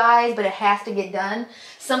medicine, you guys, but it has to get done.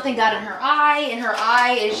 Something got in her eye, and her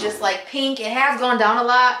eye is just like pink. It has gone down a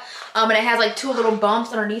lot, and it has like 2 little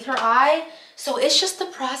bumps underneath her eye. So it's just the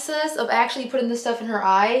process of actually putting this stuff in her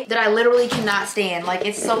eye that I literally cannot stand. Like,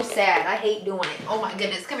 it's so sad. I hate doing it. Oh my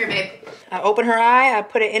goodness. Come here, babe. I open her eye. I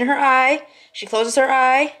put it in her eye. She closes her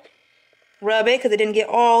eye. Rub it because it didn't get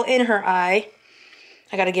all in her eye.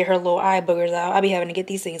 I gotta get her little eye boogers out. I be having to get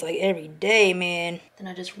these things like every day, man. Then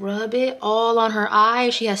I just rub it all on her eye.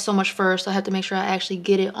 She has so much fur, so I have to make sure I actually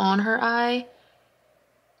get it on her eye.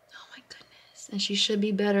 Oh my goodness. And she should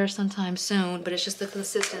be better sometime soon, but it's just the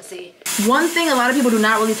consistency. One thing a lot of people do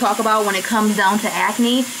not really talk about when it comes down to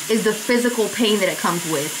acne is the physical pain that it comes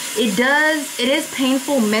with. It is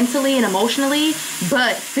painful mentally and emotionally,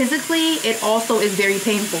 but physically it also is very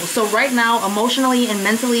painful. So right now, emotionally and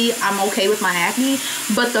mentally, I'm okay with my acne,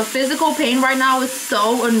 but the physical pain right now is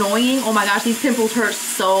so annoying. Oh my gosh, these pimples hurt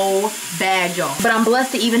so bad, y'all. But I'm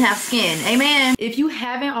blessed to even have skin. Amen. If you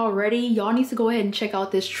haven't already, y'all need to go ahead and check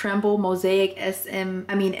out this Tremble Mosaic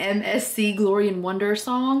MSC Glory and Wonder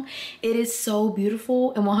song. It is so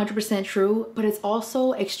beautiful and 100% true, but it's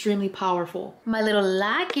also extremely powerful. My little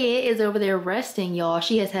locket is over there resting, y'all.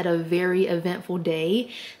 She has had a very eventful day,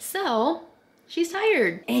 so she's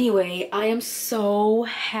tired. Anyway, I am so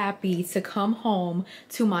happy to come home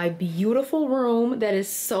to my beautiful room that is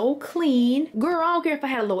so clean. Girl, I don't care if I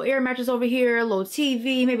had a little air mattress over here, a little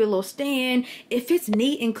TV, maybe a little stand. If it's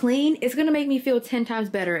neat and clean, it's gonna make me feel 10 times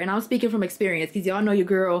better. And I'm speaking from experience because y'all know your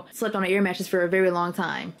girl slept on an air mattress for a very long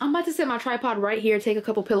time. I'm about to set my tripod right here, take a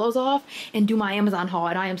couple pillows off, and do my Amazon haul.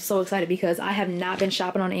 And I am so excited because I have not been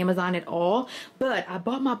shopping on Amazon at all. But I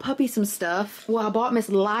bought my puppy some stuff. Well, I bought Miss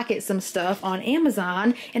Lockett some stuff on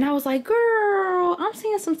Amazon, and I was like, girl, y'all, I'm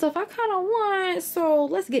seeing some stuff I kind of want, so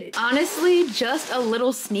let's get it. Honestly, just a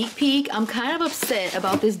little sneak peek. I'm kind of upset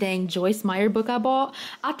about this dang Joyce Meyer book I bought.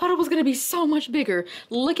 I thought it was gonna be so much bigger.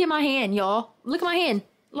 Look at my hand, y'all. Look at my hand.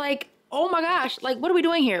 Like, oh my gosh, like, what are we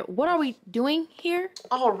doing here? What are we doing here?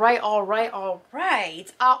 All right.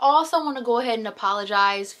 I also want to go ahead and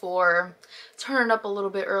apologize for turning up a little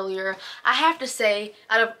bit earlier. I have to say,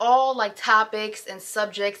 out of all like topics and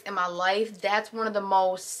subjects in my life, that's one of the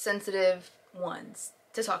most sensitive ones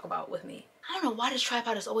to talk about with me. I don't know why this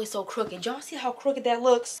tripod is always so crooked. Y'all see how crooked that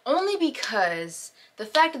looks? Only because the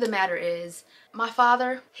fact of the matter is, my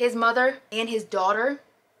father, his mother, and his daughter,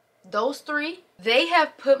 those three, they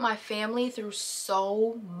have put my family through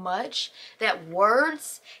so much that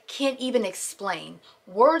words can't even explain.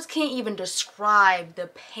 Words can't even describe the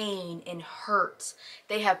pain and hurt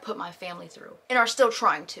they have put my family through and are still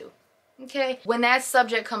trying to. Okay? When that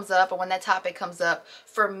subject comes up or when that topic comes up,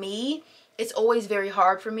 for me, it's always very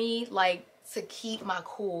hard for me, like, to keep my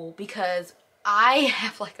cool because I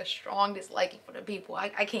have like a strong disliking for the people. I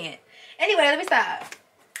can't. Anyway, let me stop.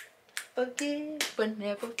 Forgive but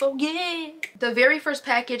never forget. The very first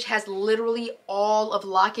package has literally all of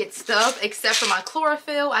Lockett's stuff except for my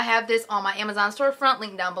chlorophyll. I have this on my Amazon storefront,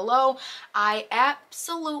 link down below. I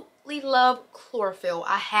absolutely love chlorophyll.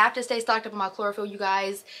 I have to stay stocked up on my chlorophyll, you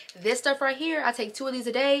guys. This stuff right here, I take 2 of these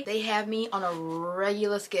a day. They have me on a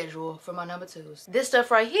regular schedule for my number 2s. This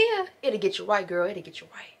stuff right here, it'll get you right, girl. It'll get you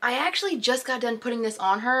right. I actually just got done putting this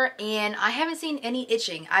on her and I haven't seen any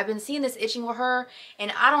itching. I've been seeing this itching with her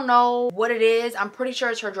and I don't know what it is. I'm pretty sure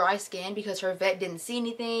it's her dry skin because her vet didn't see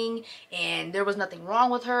anything and there was nothing wrong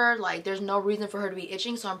with her. Like, there's no reason for her to be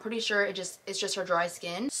itching, so I'm pretty sure it's just her dry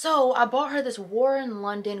skin. So I bought her this Warren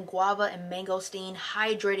London guava and mangosteen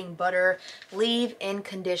hydrating butter leave-in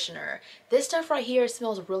conditioner. This stuff right here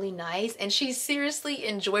smells really nice and she seriously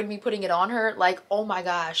enjoyed me putting it on her. Like, oh my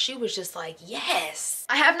gosh, she was just like, yes.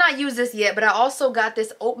 I have not used this yet, but I also got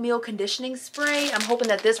this oatmeal conditioning spray. I'm hoping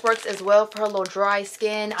that this works as well for her little dry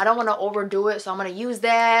skin. I don't want to overdo it, so I'm going to use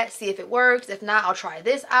that, see if it works. If not, I'll try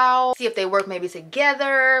this out, see if they work maybe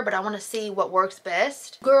together, but I want to see what works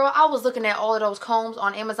best. Girl, I was looking at all of those combs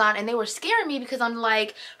on Amazon and they were scaring me because I'm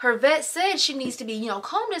like, her vet said she needs to be, you know,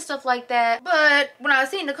 combed and stuff like that. But when I was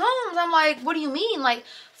seeing the combs, I'm like, what do you mean? Like,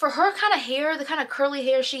 for her kind of hair, the kind of curly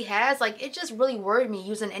hair she has, like, it just really worried me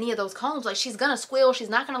using any of those combs. Like, she's gonna squeal, she's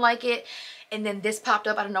not gonna like it. And then this popped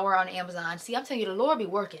up out of nowhere on Amazon. See, I'm telling you, the Lord be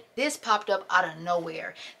working. This popped up out of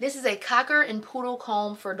nowhere. This is a Cocker and Poodle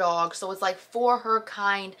comb for dogs. So it's like for her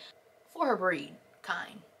kind, for her breed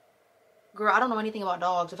kind. Girl, I don't know anything about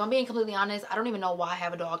dogs. If I'm being completely honest, I don't even know why I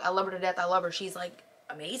have a dog. I love her to death. I love her. She's like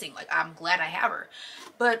amazing. Like, I'm glad I have her.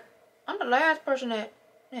 But I'm the last person that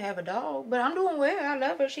have a dog, but I'm doing well. I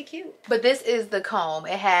love her. She cute. But this is the comb.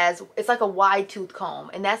 It's like a wide tooth comb,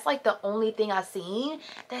 and that's like the only thing I've seen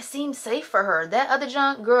that seems safe for her. That other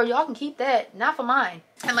junk, girl, y'all can keep that, not for mine.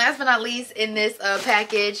 And last but not least, in this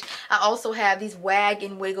package, I also have these Wag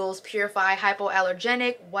and Wiggles Purify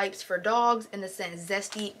Hypoallergenic Wipes for Dogs in the scent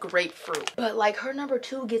Zesty Grapefruit. But like, her number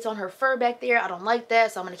 2 gets on her fur back there. I don't like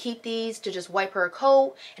that, so I'm gonna keep these to just wipe her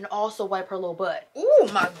coat and also wipe her little butt. Oh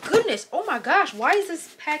my goodness. Oh my gosh. Why is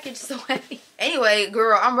this package so heavy? Anyway,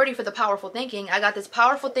 girl, I'm ready for the powerful thinking. I got this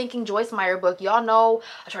Powerful Thinking Joyce Meyer book. Y'all know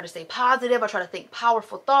I try to stay positive. I try to think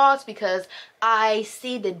powerful thoughts because I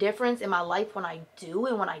see the difference in my life when I do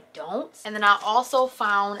and when I don't. And then I also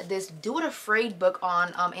found this Do It Afraid book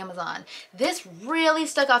on Amazon. This really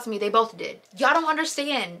stuck out to me. They both did. Y'all don't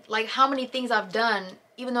understand like how many things I've done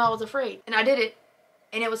even though I was afraid. And I did it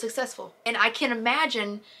and it was successful. And I can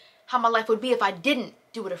imagine how my life would be if I didn't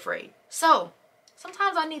do it afraid. So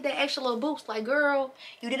sometimes I need that extra little boost, like, girl,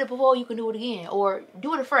 you did it before, you can do it again. Or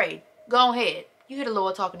do it afraid. Go ahead. You hear the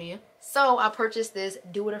Lord talking to you. So I purchased this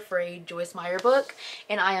Do It Afraid Joyce Meyer book,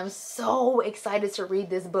 and I am so excited to read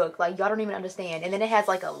this book. Like, y'all don't even understand. And then it has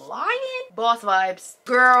like a lion. Boss vibes.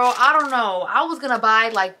 Girl, I don't know. I was gonna buy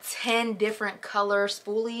like 10 different color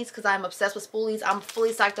spoolies because I'm obsessed with spoolies. I'm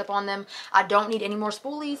fully psyched up on them. I don't need any more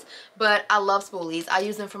spoolies, but I love spoolies. I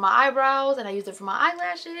use them for my eyebrows and I use them for my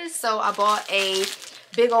eyelashes. So I bought a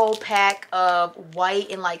big old pack of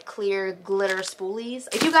white and like clear glitter spoolies.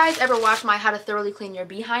 If you guys ever watched my How to Thoroughly Clean Your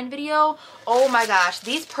Behind video, oh my gosh,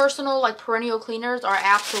 these personal like perennial cleaners are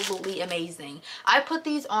absolutely amazing. I put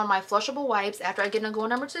these on my flushable wipes after I get in go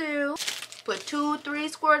number 2. Put 2-3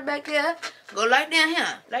 squirts back there, go like down here,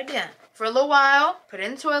 like that for a little while, put it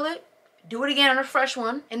in the toilet, do it again on a fresh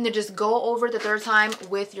one, and then just go over it the 3rd time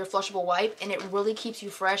with your flushable wipe, and it really keeps you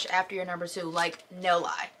fresh after your number 2. Like, no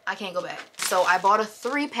lie, I can't go back. So I bought a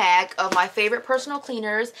 3-pack of my favorite personal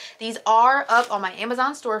cleaners. These are up on my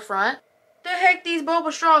Amazon storefront. The heck these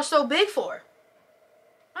boba straws so big for?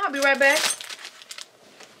 I'll be right back.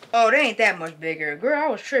 Oh, they ain't that much bigger. Girl, I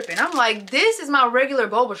was tripping. I'm like, this is my regular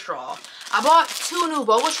boba straw. I bought 2 new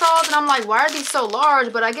boba straws and I'm like, why are these so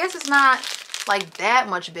large? But I guess it's not like that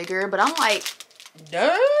much bigger. But I'm like,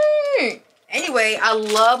 dang. Anyway, I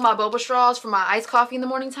love my boba straws for my iced coffee in the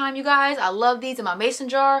morning time, you guys. I love these in my mason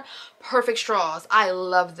jar. Perfect straws. I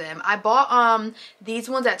love them. I bought these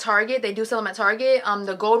ones at Target. They do sell them at Target.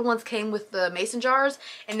 The gold ones came with the mason jars,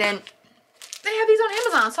 and then they have these on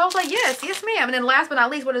Amazon. So I was like, yes ma'am. And then last but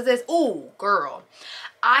not least, what is this? Ooh, girl,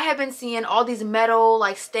 I have been seeing all these metal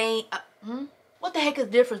like stain. What the heck is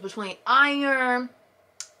the difference between iron,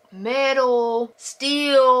 metal,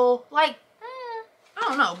 steel? Like, I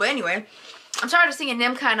don't know. But anyway, I'm tired of seeing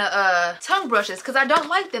them kind of tongue brushes because I don't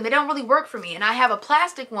like them. They don't really work for me. And I have a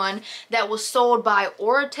plastic one that was sold by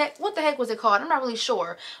Oratech. What the heck was it called? I'm not really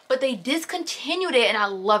sure. But they discontinued it and I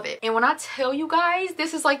love it. And when I tell you guys,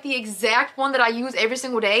 this is like the exact one that I use every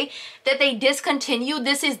single day that they discontinued.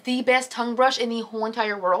 This is the best tongue brush in the whole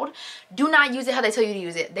entire world. Do not use it how they tell you to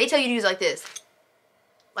use it. They tell you to use it like this.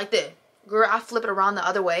 Like this. Girl, I flip it around the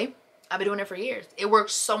other way. I've been doing it for years. It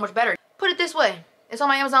works so much better. Put it this way. It's on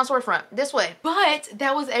my Amazon storefront, this way. But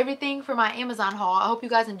that was everything for my Amazon haul. I hope you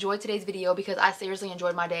guys enjoyed today's video because I seriously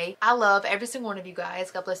enjoyed my day. I love every single one of you guys.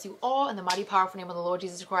 God bless you all in the mighty powerful name of the Lord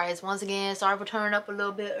Jesus Christ. Once again, sorry for turning up a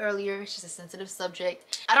little bit earlier. It's just a sensitive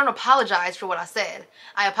subject. I don't apologize for what I said.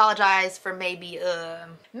 I apologize for maybe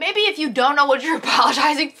if you don't know what you're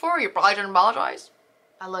apologizing for, you probably shouldn't apologize.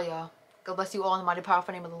 I love y'all. God bless you all in the mighty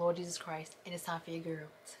powerful name of the Lord Jesus Christ. And it's time for your girl